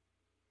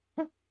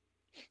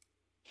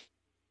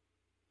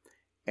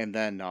 And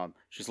then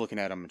she's looking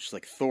at him and she's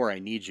like, "Thor, I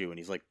need you." And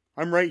he's like,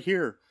 "I'm right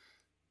here."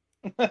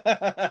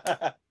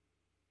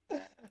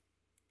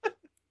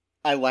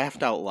 I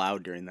laughed out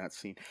loud during that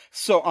scene.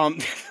 So,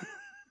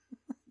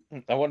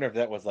 I wonder if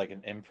that was like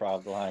an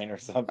improv line or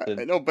something.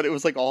 I know, but it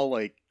was like all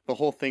like, the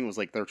whole thing was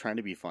like they're trying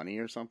to be funny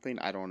or something.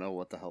 I don't know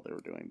what the hell they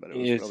were doing, but it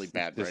was really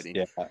bad writing.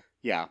 Yeah.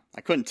 Yeah,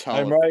 I couldn't tell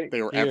if right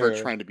they were here. ever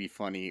trying to be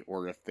funny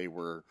or if they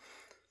were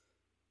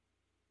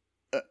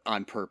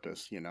on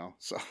purpose,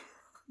 So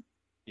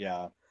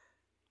yeah.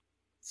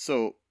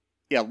 So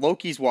yeah,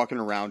 Loki's walking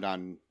around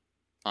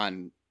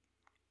on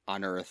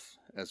Earth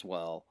as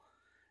well,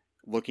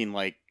 looking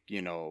like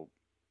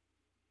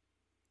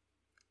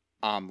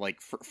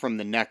like from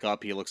the neck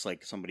up, he looks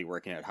like somebody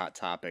working at Hot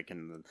Topic,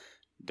 and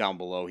down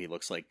below, he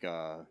looks like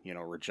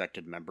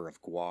rejected member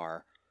of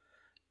GWAR.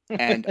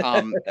 And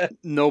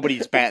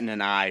nobody's batting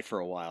an eye for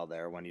a while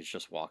there when he's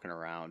just walking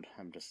around.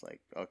 I'm just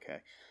like, okay.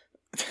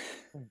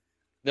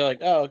 They're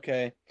like, oh,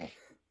 okay.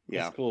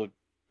 Yeah. This cool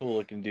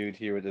looking dude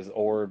here with his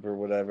orb or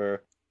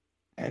whatever.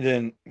 And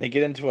then they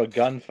get into a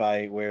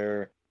gunfight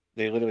where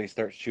they literally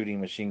start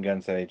shooting machine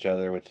guns at each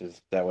other,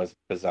 that was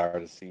bizarre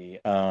to see.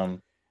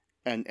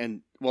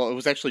 And well, it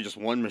was actually just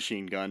one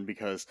machine gun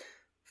because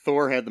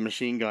Thor had the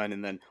machine gun,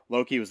 and then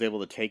Loki was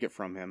able to take it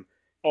from him.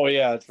 Oh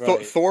yeah, that's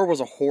right. Thor was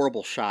a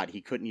horrible shot.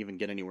 He couldn't even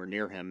get anywhere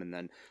near him, and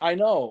then I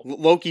know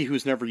Loki,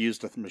 who's never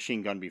used a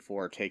machine gun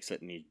before, takes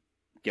it and he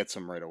gets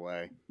him right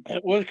away.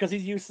 Well, because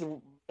he's used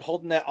to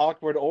holding that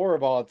awkward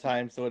orb all the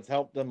time, so it's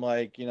helped them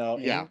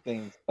aim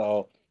things.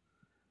 So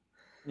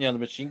the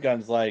machine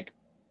gun's like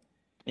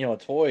a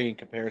toy in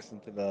comparison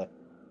to the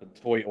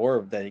toy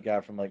orb that he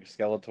got from like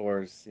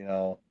Skeletor's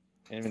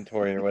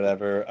inventory or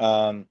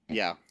whatever.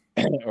 Yeah.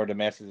 Or the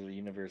Masters of the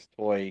Universe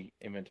toy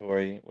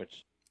inventory,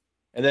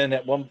 and then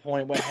at one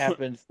point what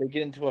happens, they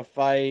get into a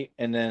fight,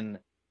 and then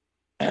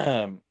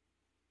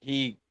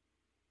he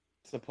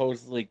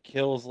supposedly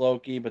kills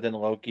Loki, but then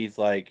Loki's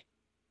like,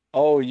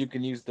 oh, you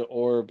can use the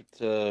orb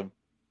to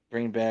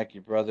bring back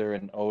your brother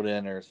and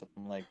Odin or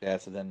something like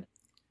that. So then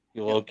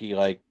Loki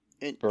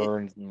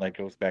burns and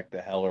goes back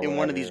to hell or whatever. In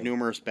one of these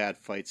numerous bad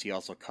fights, he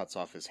also cuts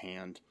off his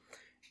hand.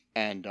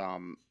 And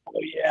oh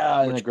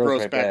yeah, which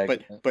grows back,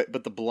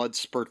 but the blood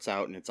spurts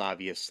out, and it's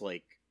obvious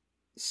like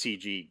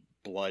CG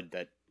blood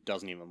that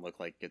doesn't even look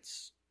like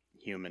it's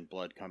human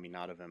blood coming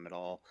out of him at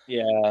all.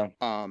 Yeah.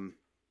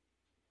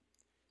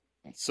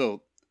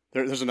 So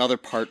there's another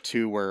part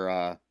too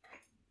where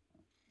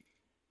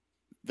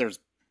there's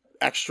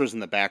extras in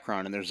the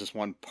background, and there's this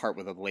one part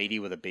with a lady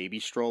with a baby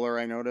stroller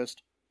I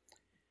noticed,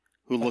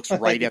 who looks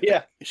right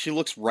at she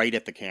looks right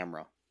at the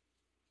camera.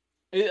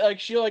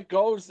 She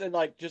goes and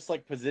just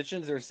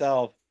positions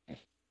herself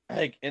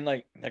in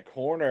the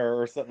corner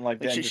or something like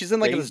that. She's in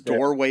this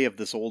doorway of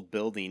this old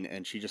building,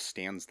 and she just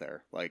stands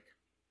there.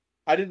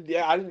 I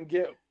didn't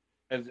get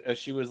as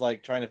she was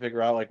trying to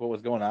figure out what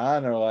was going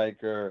on or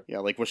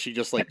was she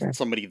just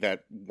somebody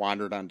that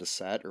wandered onto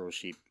set, or was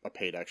she a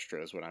paid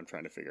extra? Is what I'm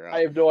trying to figure out. I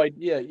have no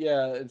idea.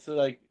 Yeah, and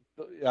so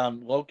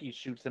Loki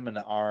shoots him in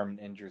the arm and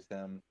injures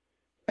him,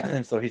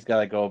 and so he's got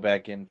to go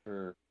back in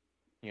for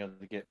to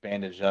get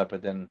bandaged up,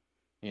 but then.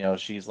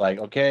 She's like,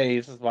 okay,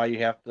 this is why you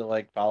have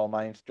to follow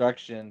my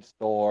instructions,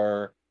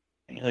 Thor.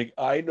 And he's like,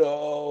 I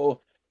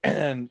know.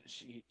 And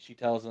she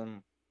tells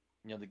him,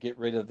 to get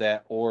rid of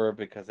that orb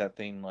because that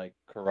thing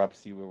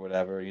corrupts you or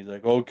whatever. He's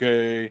like,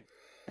 okay.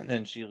 And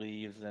then she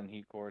leaves, and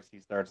of course he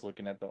starts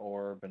looking at the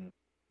orb and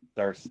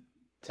starts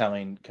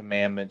telling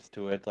commandments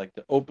to it,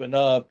 to open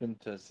up and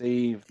to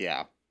save.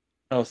 Yeah.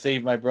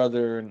 Save my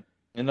brother,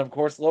 and of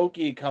course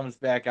Loki comes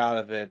back out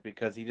of it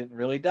because he didn't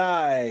really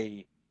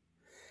die.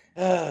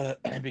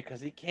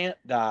 Because he can't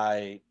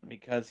die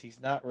because he's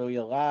not really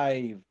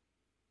alive,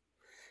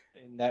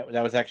 and that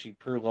was actually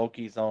per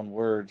Loki's own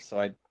words. So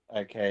I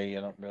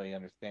don't really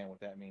understand what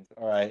that means.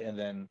 All right, and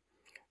then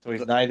so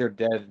he's neither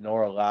dead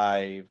nor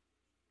alive,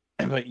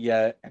 but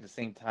yet at the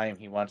same time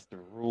he wants to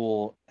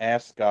rule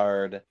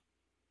Asgard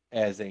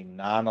as a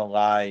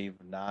non-alive,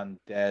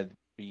 non-dead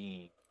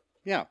being.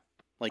 Yeah,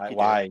 like you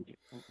Why? do.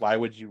 Why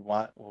would you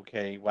want?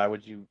 Okay, why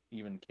would you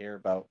even care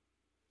about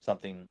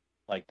something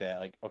like that?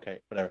 Like, okay,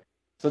 whatever.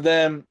 So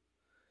then,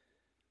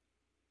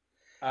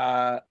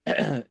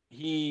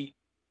 he,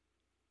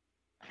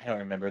 I don't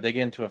remember. They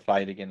get into a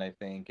fight again, I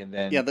think, and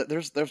then Yeah,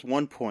 there's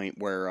one point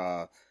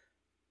where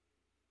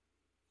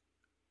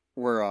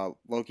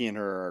Loki and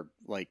her are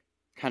like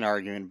kind of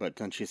arguing, but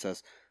then she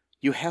says,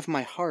 "You have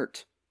my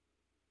heart,"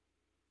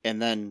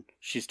 and then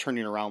she's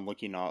turning around,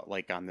 looking out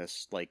like on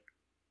this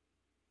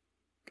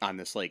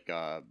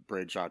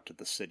bridge out to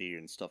the city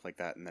and stuff like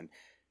that, and then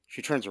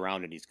she turns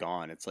around and he's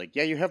gone. It's like,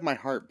 yeah, you have my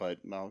heart, but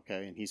well,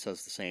 okay, and he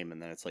says the same,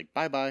 and then it's like,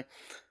 bye bye.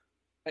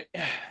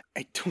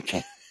 I don't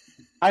get.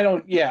 I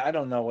don't. Yeah, I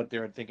don't know what they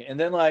were thinking. And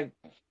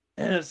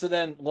then so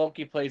then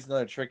Loki plays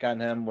another trick on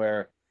him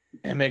where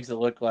it makes it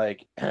look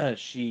like I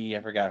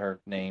forgot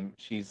her name.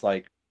 She's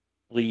like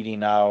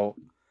bleeding out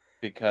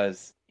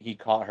because he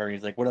caught her.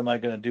 He's like, "What am I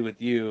gonna do with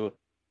you?"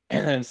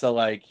 And then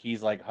so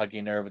he's like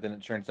hugging her, but then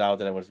it turns out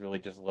that it was really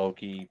just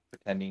Loki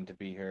pretending to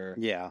be her.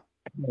 Yeah.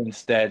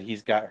 Instead,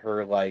 he's got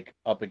her like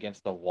up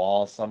against the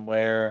wall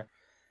somewhere,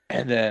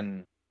 and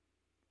then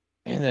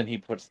he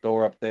puts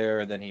Thor up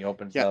there, and then he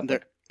opens up.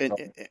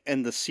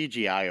 And the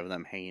CGI of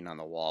them hanging on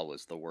the wall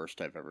was the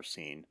worst I've ever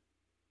seen.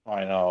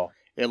 I know.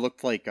 It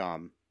looked like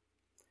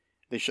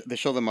they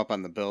show them up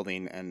on the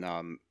building, and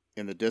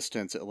in the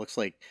distance it looks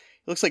like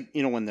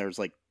when there's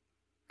like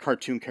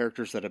cartoon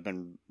characters that have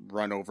been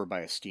run over by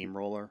a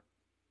steamroller.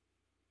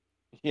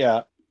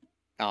 Yeah.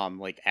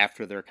 Like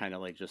after they're kind of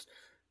like just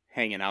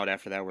hanging out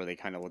after that, where they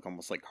kind of look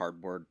almost like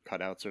cardboard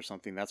cutouts or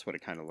something. That's what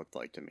it kind of looked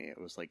like to me.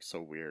 It was like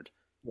so weird.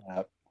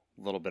 Yeah.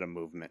 A little bit of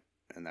movement,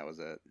 and that was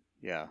it.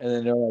 Yeah. And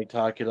then they're like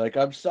talking like,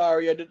 "I'm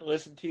sorry, I didn't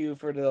listen to you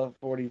for the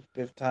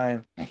 45th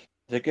time."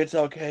 Like, it's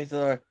okay,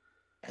 Thor.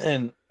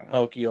 And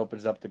Loki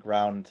opens up the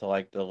ground into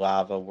like the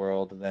lava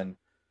world, and then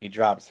he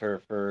drops her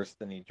first,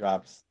 then he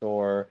drops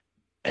Thor,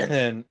 and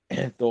then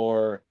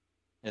Thor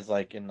is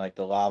like in like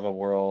the lava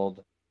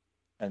world,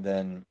 and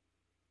then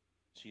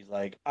she's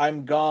like,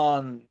 "I'm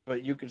gone,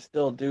 but you can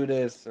still do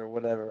this," or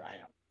whatever. I don't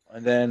know.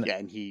 And then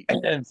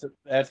and so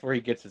that's where he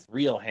gets his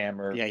real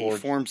hammer. Yeah, he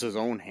forms his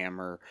own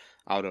hammer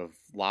out of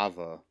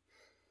lava.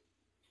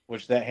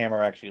 Which that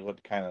hammer actually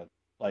looked kind of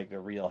like the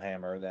real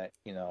hammer that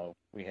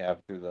we have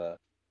through the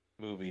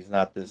movies,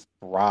 not this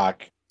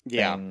rock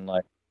thing,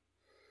 like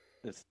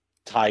it's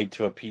tied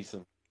to a piece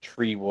of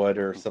tree wood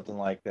or something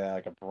like that,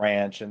 like a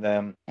branch. And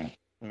then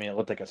it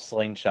looked like a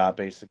slingshot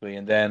basically.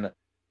 And then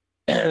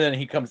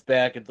he comes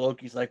back and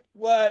Loki's like,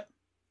 "What?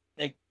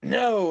 Like,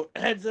 no,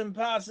 that's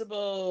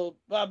impossible,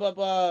 blah blah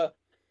blah."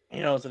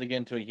 So they get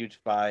into a huge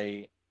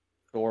fight.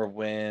 Thor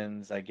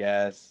wins, I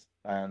guess,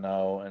 I don't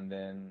know. And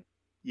then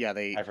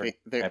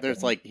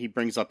there's like, he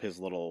brings up his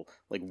little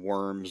like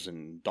worms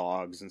and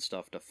dogs and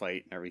stuff to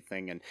fight and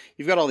everything, and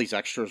you've got all these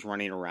extras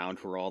running around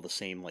who are all the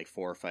same, like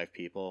 4 or 5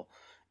 people,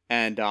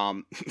 and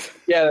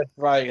yeah, that's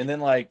right. And then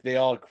like they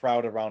all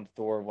crowd around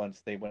Thor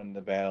once they win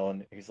the battle,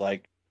 and he's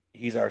like,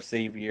 "He's our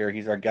savior,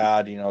 he's our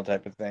god,"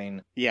 type of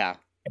thing. Yeah.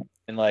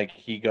 And like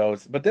he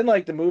goes, but then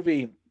like the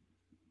movie,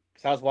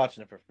 because I was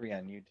watching it for free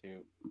on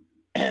YouTube.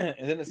 And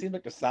then it seemed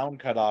like the sound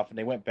cut off, and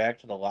they went back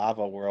to the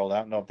lava world. I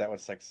don't know if that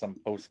was like some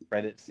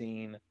post-credit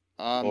scene,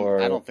 or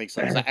I don't think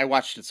so. I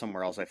watched it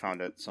somewhere else. I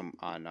found it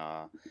on.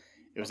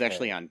 It was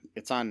actually on.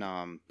 It's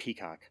on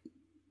Peacock.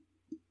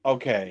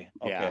 Okay.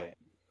 Yeah.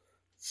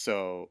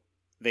 So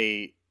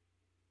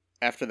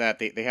after that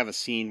they have a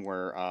scene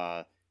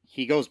where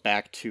he goes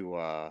back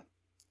to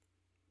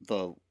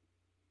the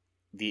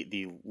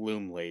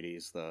loom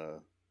ladies,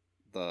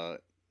 the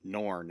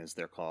Norn as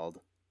they're called.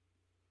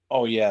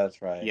 Oh yeah,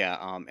 that's right.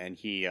 Yeah, and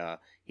he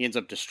ends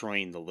up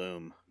destroying the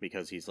loom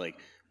because he's like,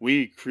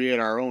 we create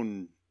our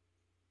own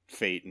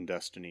fate and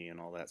destiny and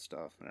all that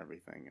stuff and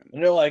everything.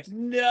 And they're like,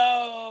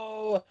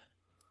 no.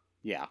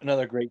 Yeah.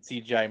 Another great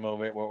CGI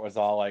moment where it was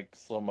all like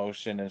slow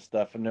motion and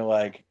stuff, and they're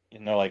like,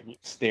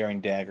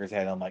 staring daggers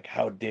at him, like,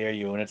 "How dare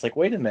you?" And it's like,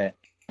 wait a minute.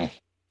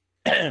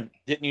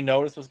 Didn't you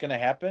notice what's going to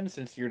happen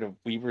since you're the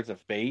Weavers of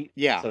Fate?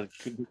 Yeah. So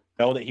could you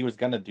know that he was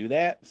going to do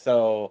that?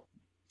 So.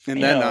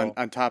 And then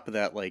on top of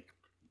that, like,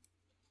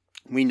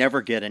 we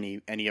never get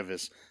any of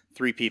his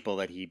 3 people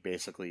that he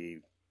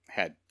basically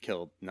had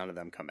killed. None of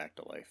them come back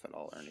to life at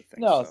all or anything.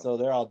 No, so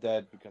they're all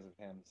dead because of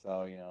him.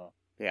 So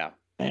Yeah.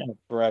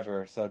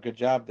 Forever. So good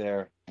job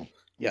there.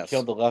 Yes. You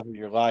killed the love of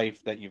your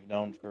life that you've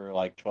known for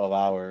like 12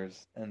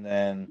 hours, and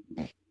then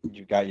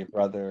you got your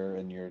brother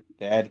and your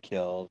dad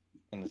killed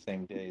in the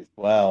same day as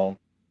well.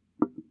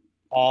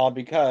 All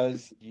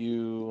because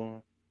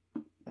you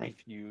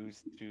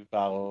refused to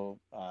follow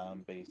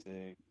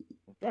basic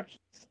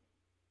instructions.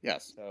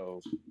 Yes.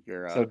 So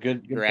you're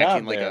good you're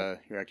job acting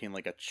acting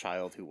like a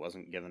child who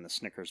wasn't given a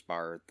Snickers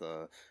bar at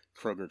the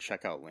Kroger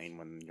checkout lane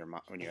when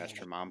you asked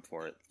your mom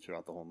for it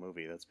throughout the whole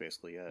movie. That's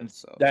basically it.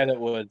 So that it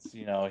was,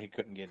 he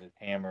couldn't get his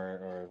hammer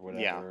or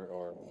whatever,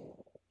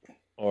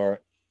 or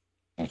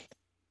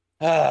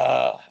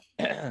How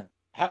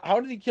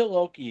did he kill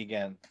Loki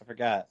again? I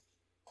forgot.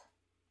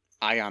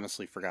 I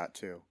honestly forgot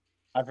too.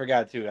 I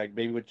forgot too. Like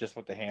maybe with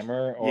the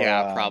hammer, or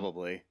Yeah,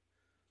 probably.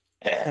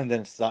 and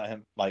then saw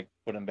him like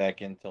put him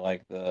back into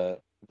like the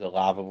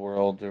lava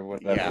world or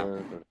Yeah,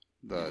 whatever.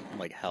 the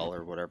like hell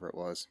or whatever it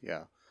was.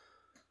 Yeah.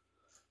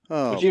 Which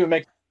Oh, even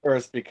makes it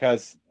worse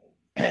because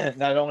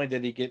not only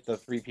did he get the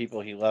three people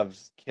he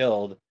loves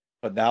killed,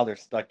 but now they're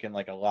stuck in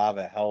like a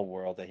lava hell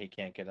world that he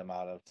can't get them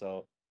out of.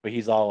 So, but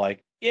he's all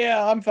like,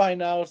 "Yeah, I'm fine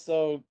now."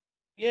 So,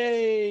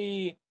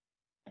 yay,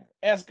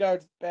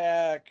 Asgard's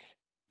back.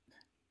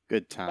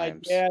 good My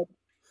times.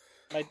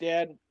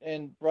 dad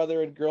and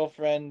brother and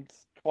girlfriend,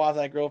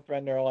 quasi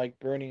girlfriend, are like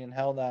burning in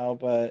hell now.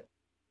 But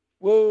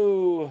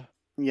woo,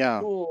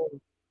 Yeah, cool.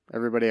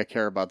 everybody I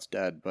care about's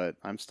dead, but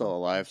I'm still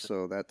alive,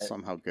 so that's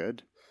somehow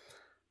good.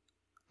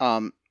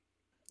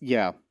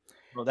 Yeah.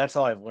 Well, that's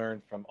all I've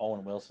learned from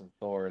Owen Wilson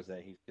Thor is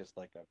that he's just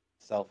like a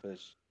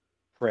selfish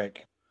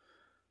prick.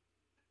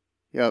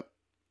 Yep.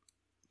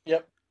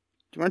 Yep.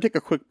 Do you want to take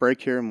a quick break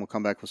here and we'll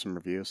come back with some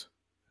reviews?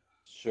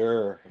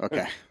 Sure.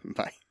 Okay,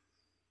 bye.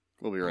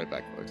 We'll be right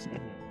back, folks.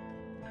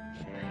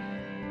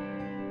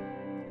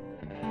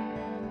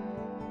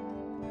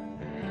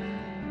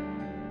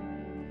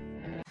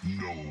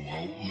 No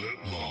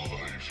Outlet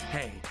Live.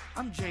 Hey,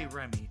 I'm Jay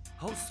Remy,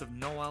 host of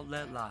No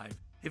Outlet Live.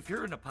 If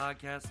you're in a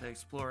podcast that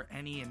explore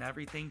any and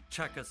everything,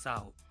 check us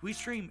out. We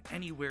stream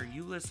anywhere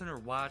you listen or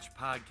watch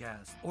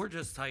podcasts, or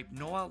just type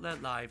No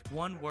Outlet Live,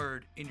 one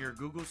word, in your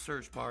Google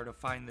search bar to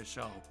find the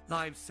show.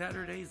 Live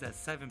Saturdays at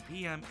 7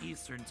 p.m.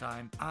 Eastern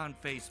Time on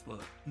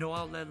Facebook. No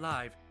Outlet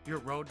Live, your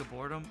road to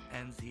boredom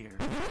ends here.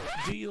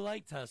 Do you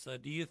like Tessa?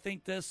 Do you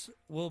think this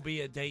will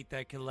be a date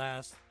that can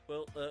last?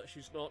 Well,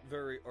 she's not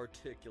very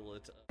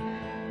articulate.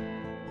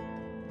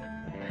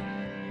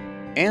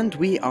 And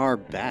we are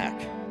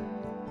back.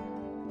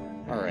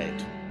 Alright.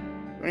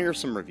 Want to hear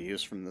some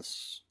reviews from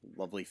this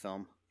lovely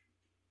film?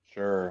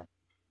 Sure.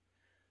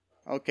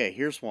 Okay,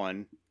 here's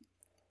one.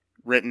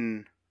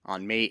 Written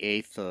on May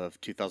 8th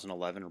of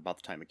 2011, or about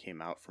the time it came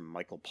out, from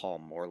Michael Paul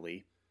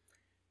Morley.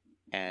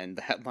 And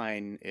the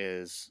headline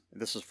is,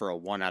 this is for a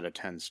 1 out of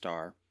 10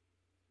 star.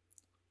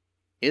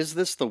 Is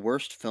this the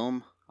worst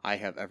film I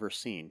have ever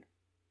seen?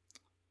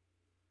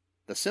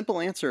 The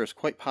simple answer is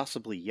quite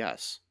possibly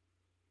yes.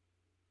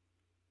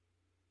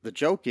 The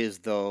joke is,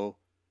 though,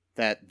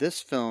 that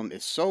this film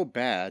is so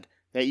bad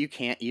that you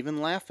can't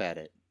even laugh at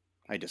it.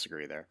 I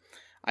disagree there.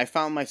 I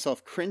found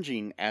myself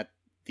cringing at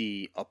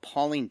the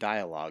appalling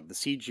dialogue. The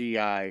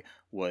CGI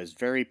was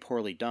very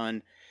poorly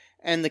done,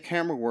 and the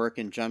camera work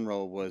in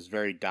general was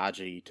very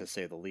dodgy, to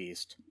say the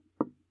least.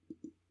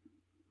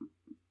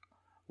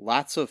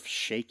 Lots of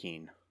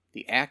shaking.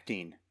 The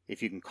acting,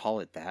 if you can call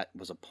it that,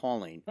 was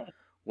appalling.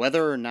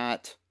 Whether or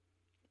not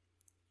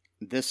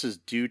this is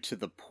due to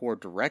the poor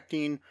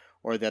directing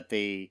or that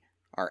they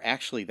are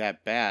actually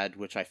that bad,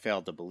 which I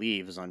failed to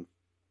believe, is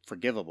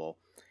unforgivable.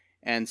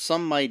 And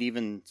some might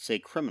even say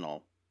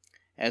criminal.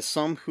 As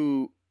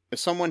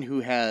someone who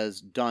has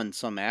done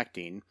some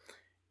acting,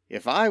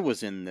 if I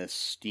was in this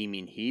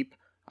steaming heap,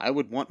 I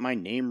would want my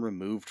name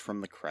removed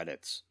from the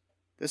credits.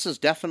 This is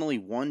definitely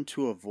one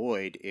to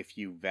avoid if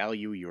you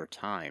value your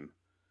time.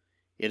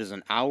 It is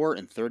an hour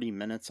and 30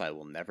 minutes I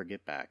will never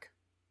get back.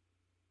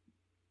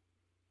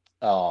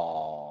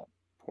 Oh,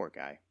 poor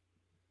guy.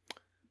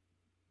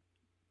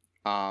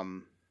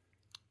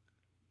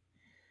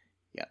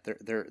 Yeah,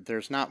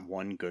 there's not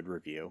one good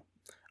review.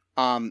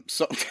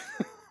 So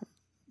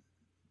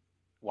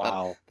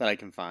wow. that I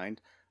can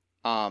find.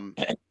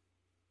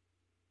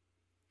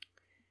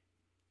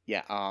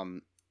 Yeah,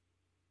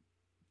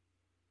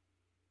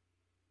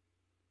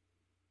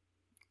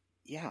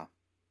 yeah.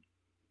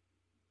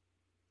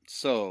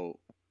 So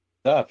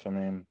Tough, I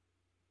mean.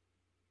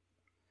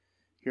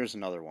 Here's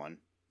another one.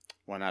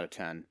 1 out of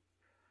 10.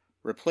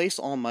 Replace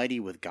Almighty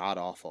with God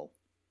Awful.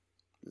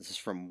 This is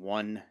from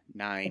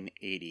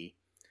 1980.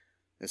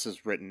 This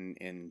is written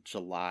in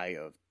July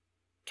of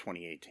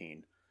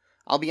 2018.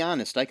 I'll be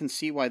honest, I can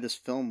see why this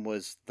film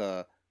was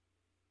the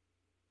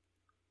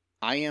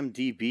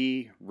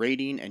IMDb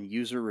rating and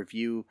user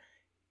review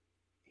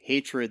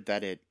hatred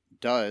that it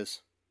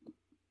does.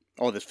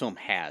 Oh, this film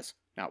has,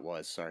 not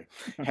was, sorry.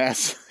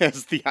 has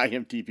the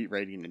IMDb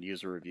rating and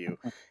user review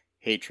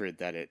hatred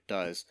that it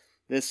does.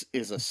 This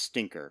is a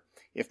stinker.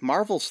 If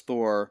Marvel's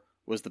Thor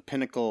was the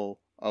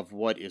pinnacle of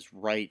what is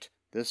right,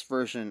 this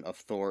version of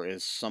Thor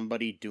is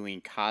somebody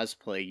doing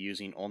cosplay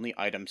using only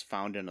items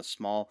found in a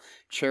small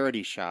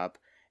charity shop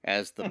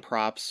as the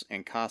props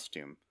and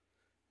costume.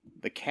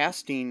 The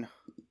casting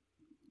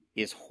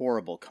is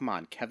horrible. Come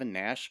on, Kevin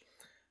Nash.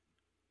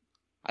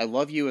 I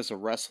love you as a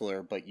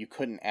wrestler, but you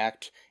couldn't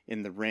act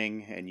in the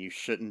ring and you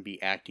shouldn't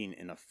be acting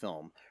in a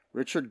film.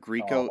 Richard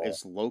Grieco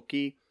is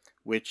Loki,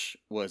 which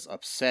was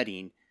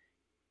upsetting.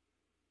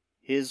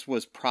 His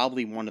was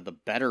probably one of the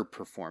better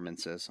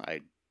performances.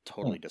 I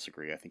totally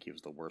disagree. I think he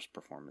was the worst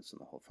performance in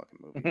the whole fucking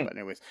movie. But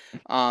anyways,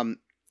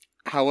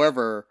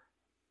 however,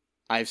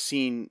 I've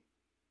still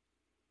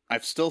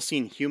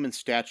seen human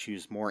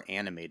statues more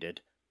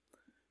animated.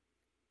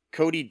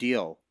 Cody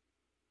Deal.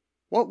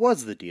 What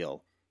was the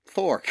deal?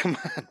 Thor, come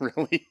on,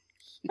 really?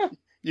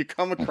 You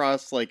come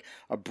across like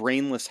a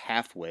brainless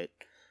halfwit.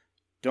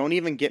 Don't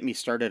even get me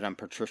started on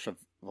Patricia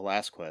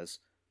Velasquez.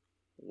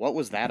 What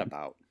was that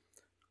about?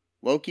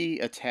 Loki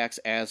attacks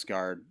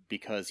Asgard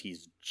because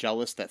he's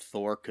jealous that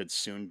Thor could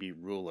soon be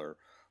ruler.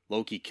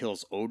 Loki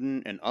kills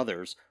Odin and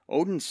others.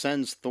 Odin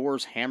sends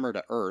Thor's hammer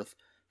to Earth.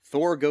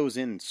 Thor goes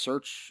in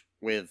search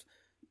with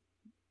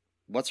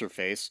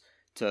what's-her-face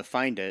to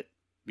find it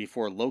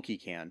before Loki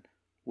can.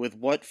 With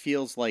what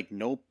feels like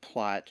no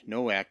plot,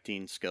 no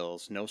acting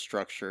skills, no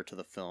structure to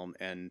the film,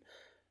 and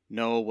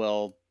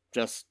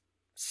just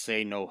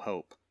say no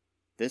hope.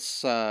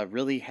 This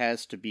really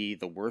has to be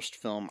the worst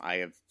film I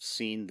have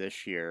seen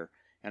this year,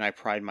 and I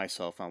pride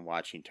myself on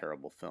watching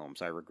terrible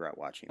films. I regret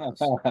watching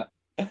this.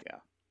 Yeah.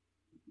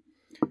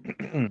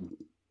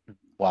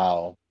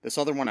 Wow. This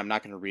other one, I'm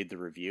not going to read the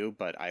review,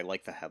 but I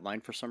like the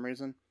headline for some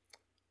reason.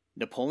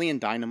 Napoleon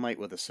Dynamite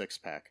with a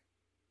six-pack.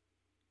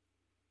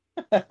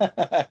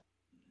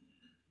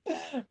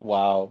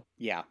 Wow.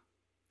 Yeah.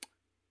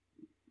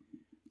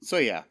 So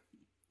yeah.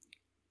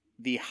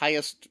 The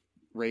highest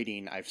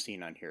rating I've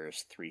seen on here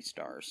is 3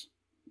 stars.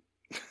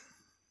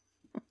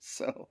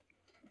 So.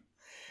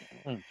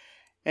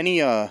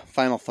 Any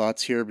final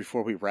thoughts here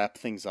before we wrap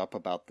things up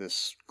about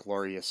this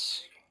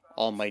glorious,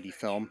 almighty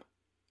film?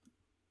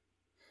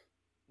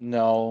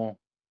 No.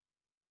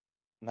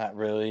 Not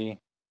really.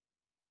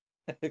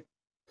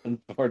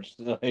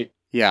 Unfortunately.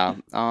 Yeah.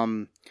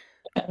 I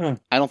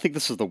don't think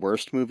this is the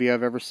worst movie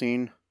I've ever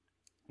seen.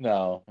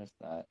 No, it's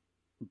not.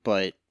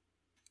 But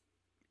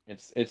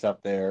it's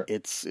up there.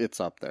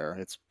 It's up there.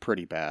 It's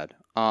pretty bad.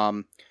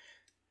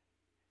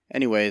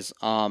 Anyways,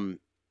 off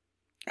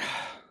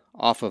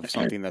of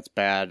something that's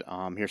bad,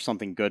 here's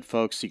something good,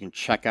 folks. You can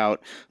check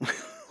out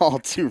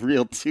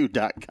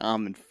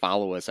all2real2.com and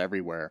follow us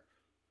everywhere.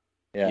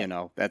 Yeah. You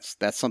know, that's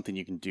something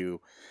you can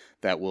do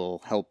that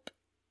will help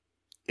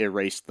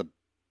erase the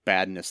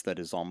badness that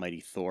is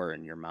Almighty Thor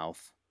in your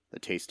mouth. The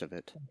taste of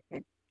it.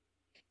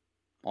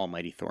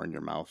 Almighty Thor in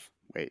your mouth.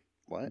 Wait,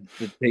 what?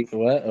 The taste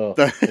what? Oh,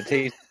 the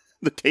taste.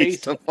 The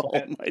taste of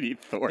Almighty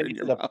Thor in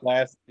your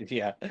mouth.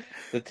 Yeah,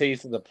 the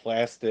taste of the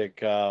plastic,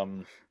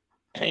 props.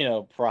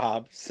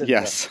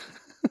 Yes,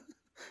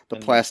 the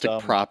plastic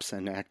props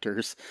and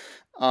actors.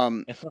 I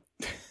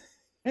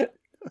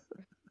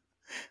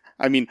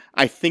mean,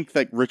 I think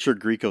that Richard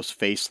Grieco's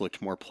face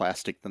looked more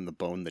plastic than the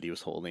bone that he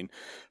was holding,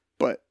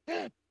 but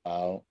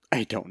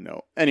I don't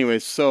know.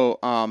 Anyways, so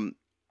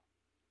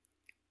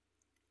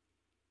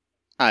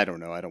I don't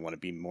know. I don't want to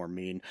be more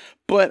mean,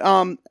 but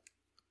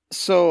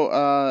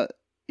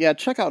yeah,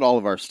 check out all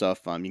of our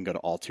stuff. You can go to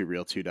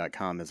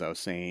all2real2.com, as I was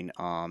saying.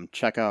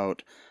 Check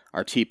out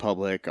our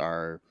TeePublic,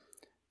 our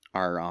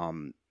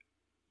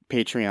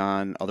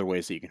Patreon, other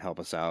ways that you can help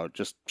us out.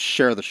 Just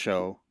share the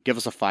show. Give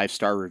us a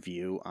 5-star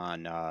review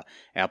on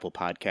Apple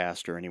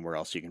Podcast or anywhere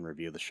else you can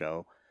review the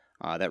show.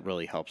 That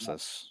really helps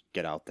us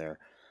get out there.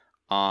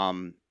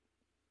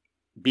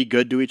 Be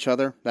good to each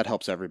other. That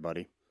helps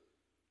everybody.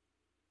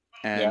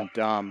 And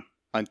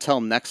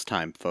until next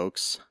time,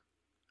 folks,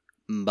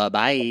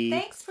 bye-bye.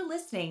 Thanks for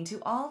listening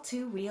to All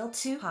Too Real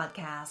 2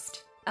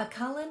 podcast, a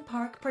Cullen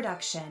Park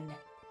production.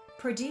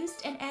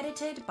 Produced and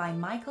edited by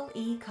Michael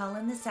E.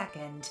 Cullen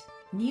II.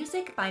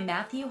 Music by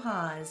Matthew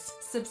Haas.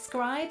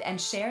 Subscribe and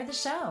share the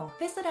show.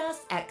 Visit us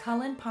at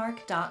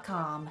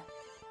cullenpark.com.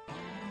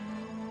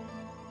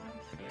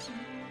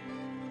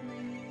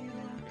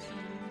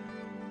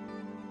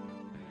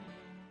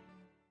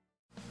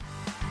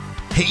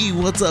 Hey,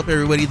 what's up,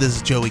 everybody? This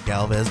is Joey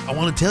Galvez. I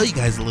want to tell you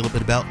guys a little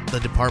bit about the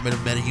Department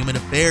of Metahuman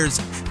Affairs.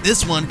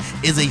 This one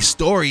is a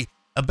story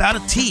about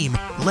a team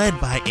led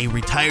by a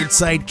retired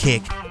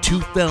sidekick, 2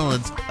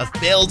 felons, a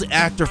failed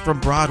actor from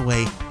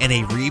Broadway, and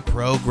a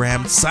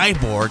reprogrammed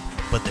cyborg.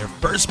 But their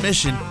first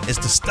mission is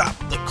to stop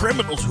the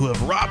criminals who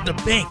have robbed a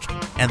bank,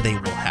 and they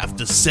will have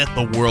to set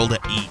the world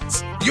at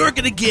ease. You're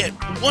going to get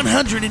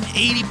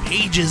 180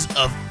 pages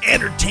of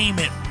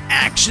entertainment,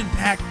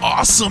 action-packed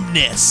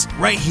awesomeness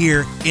right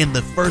here in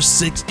the first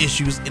 6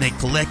 issues in a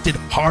collected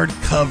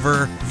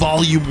hardcover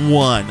volume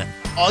 1.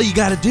 All you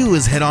gotta do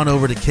is head on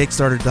over to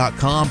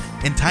Kickstarter.com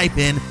and type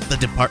in the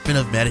Department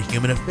of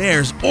Metahuman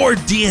Affairs or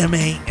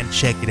DMA and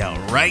check it out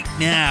right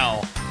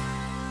now.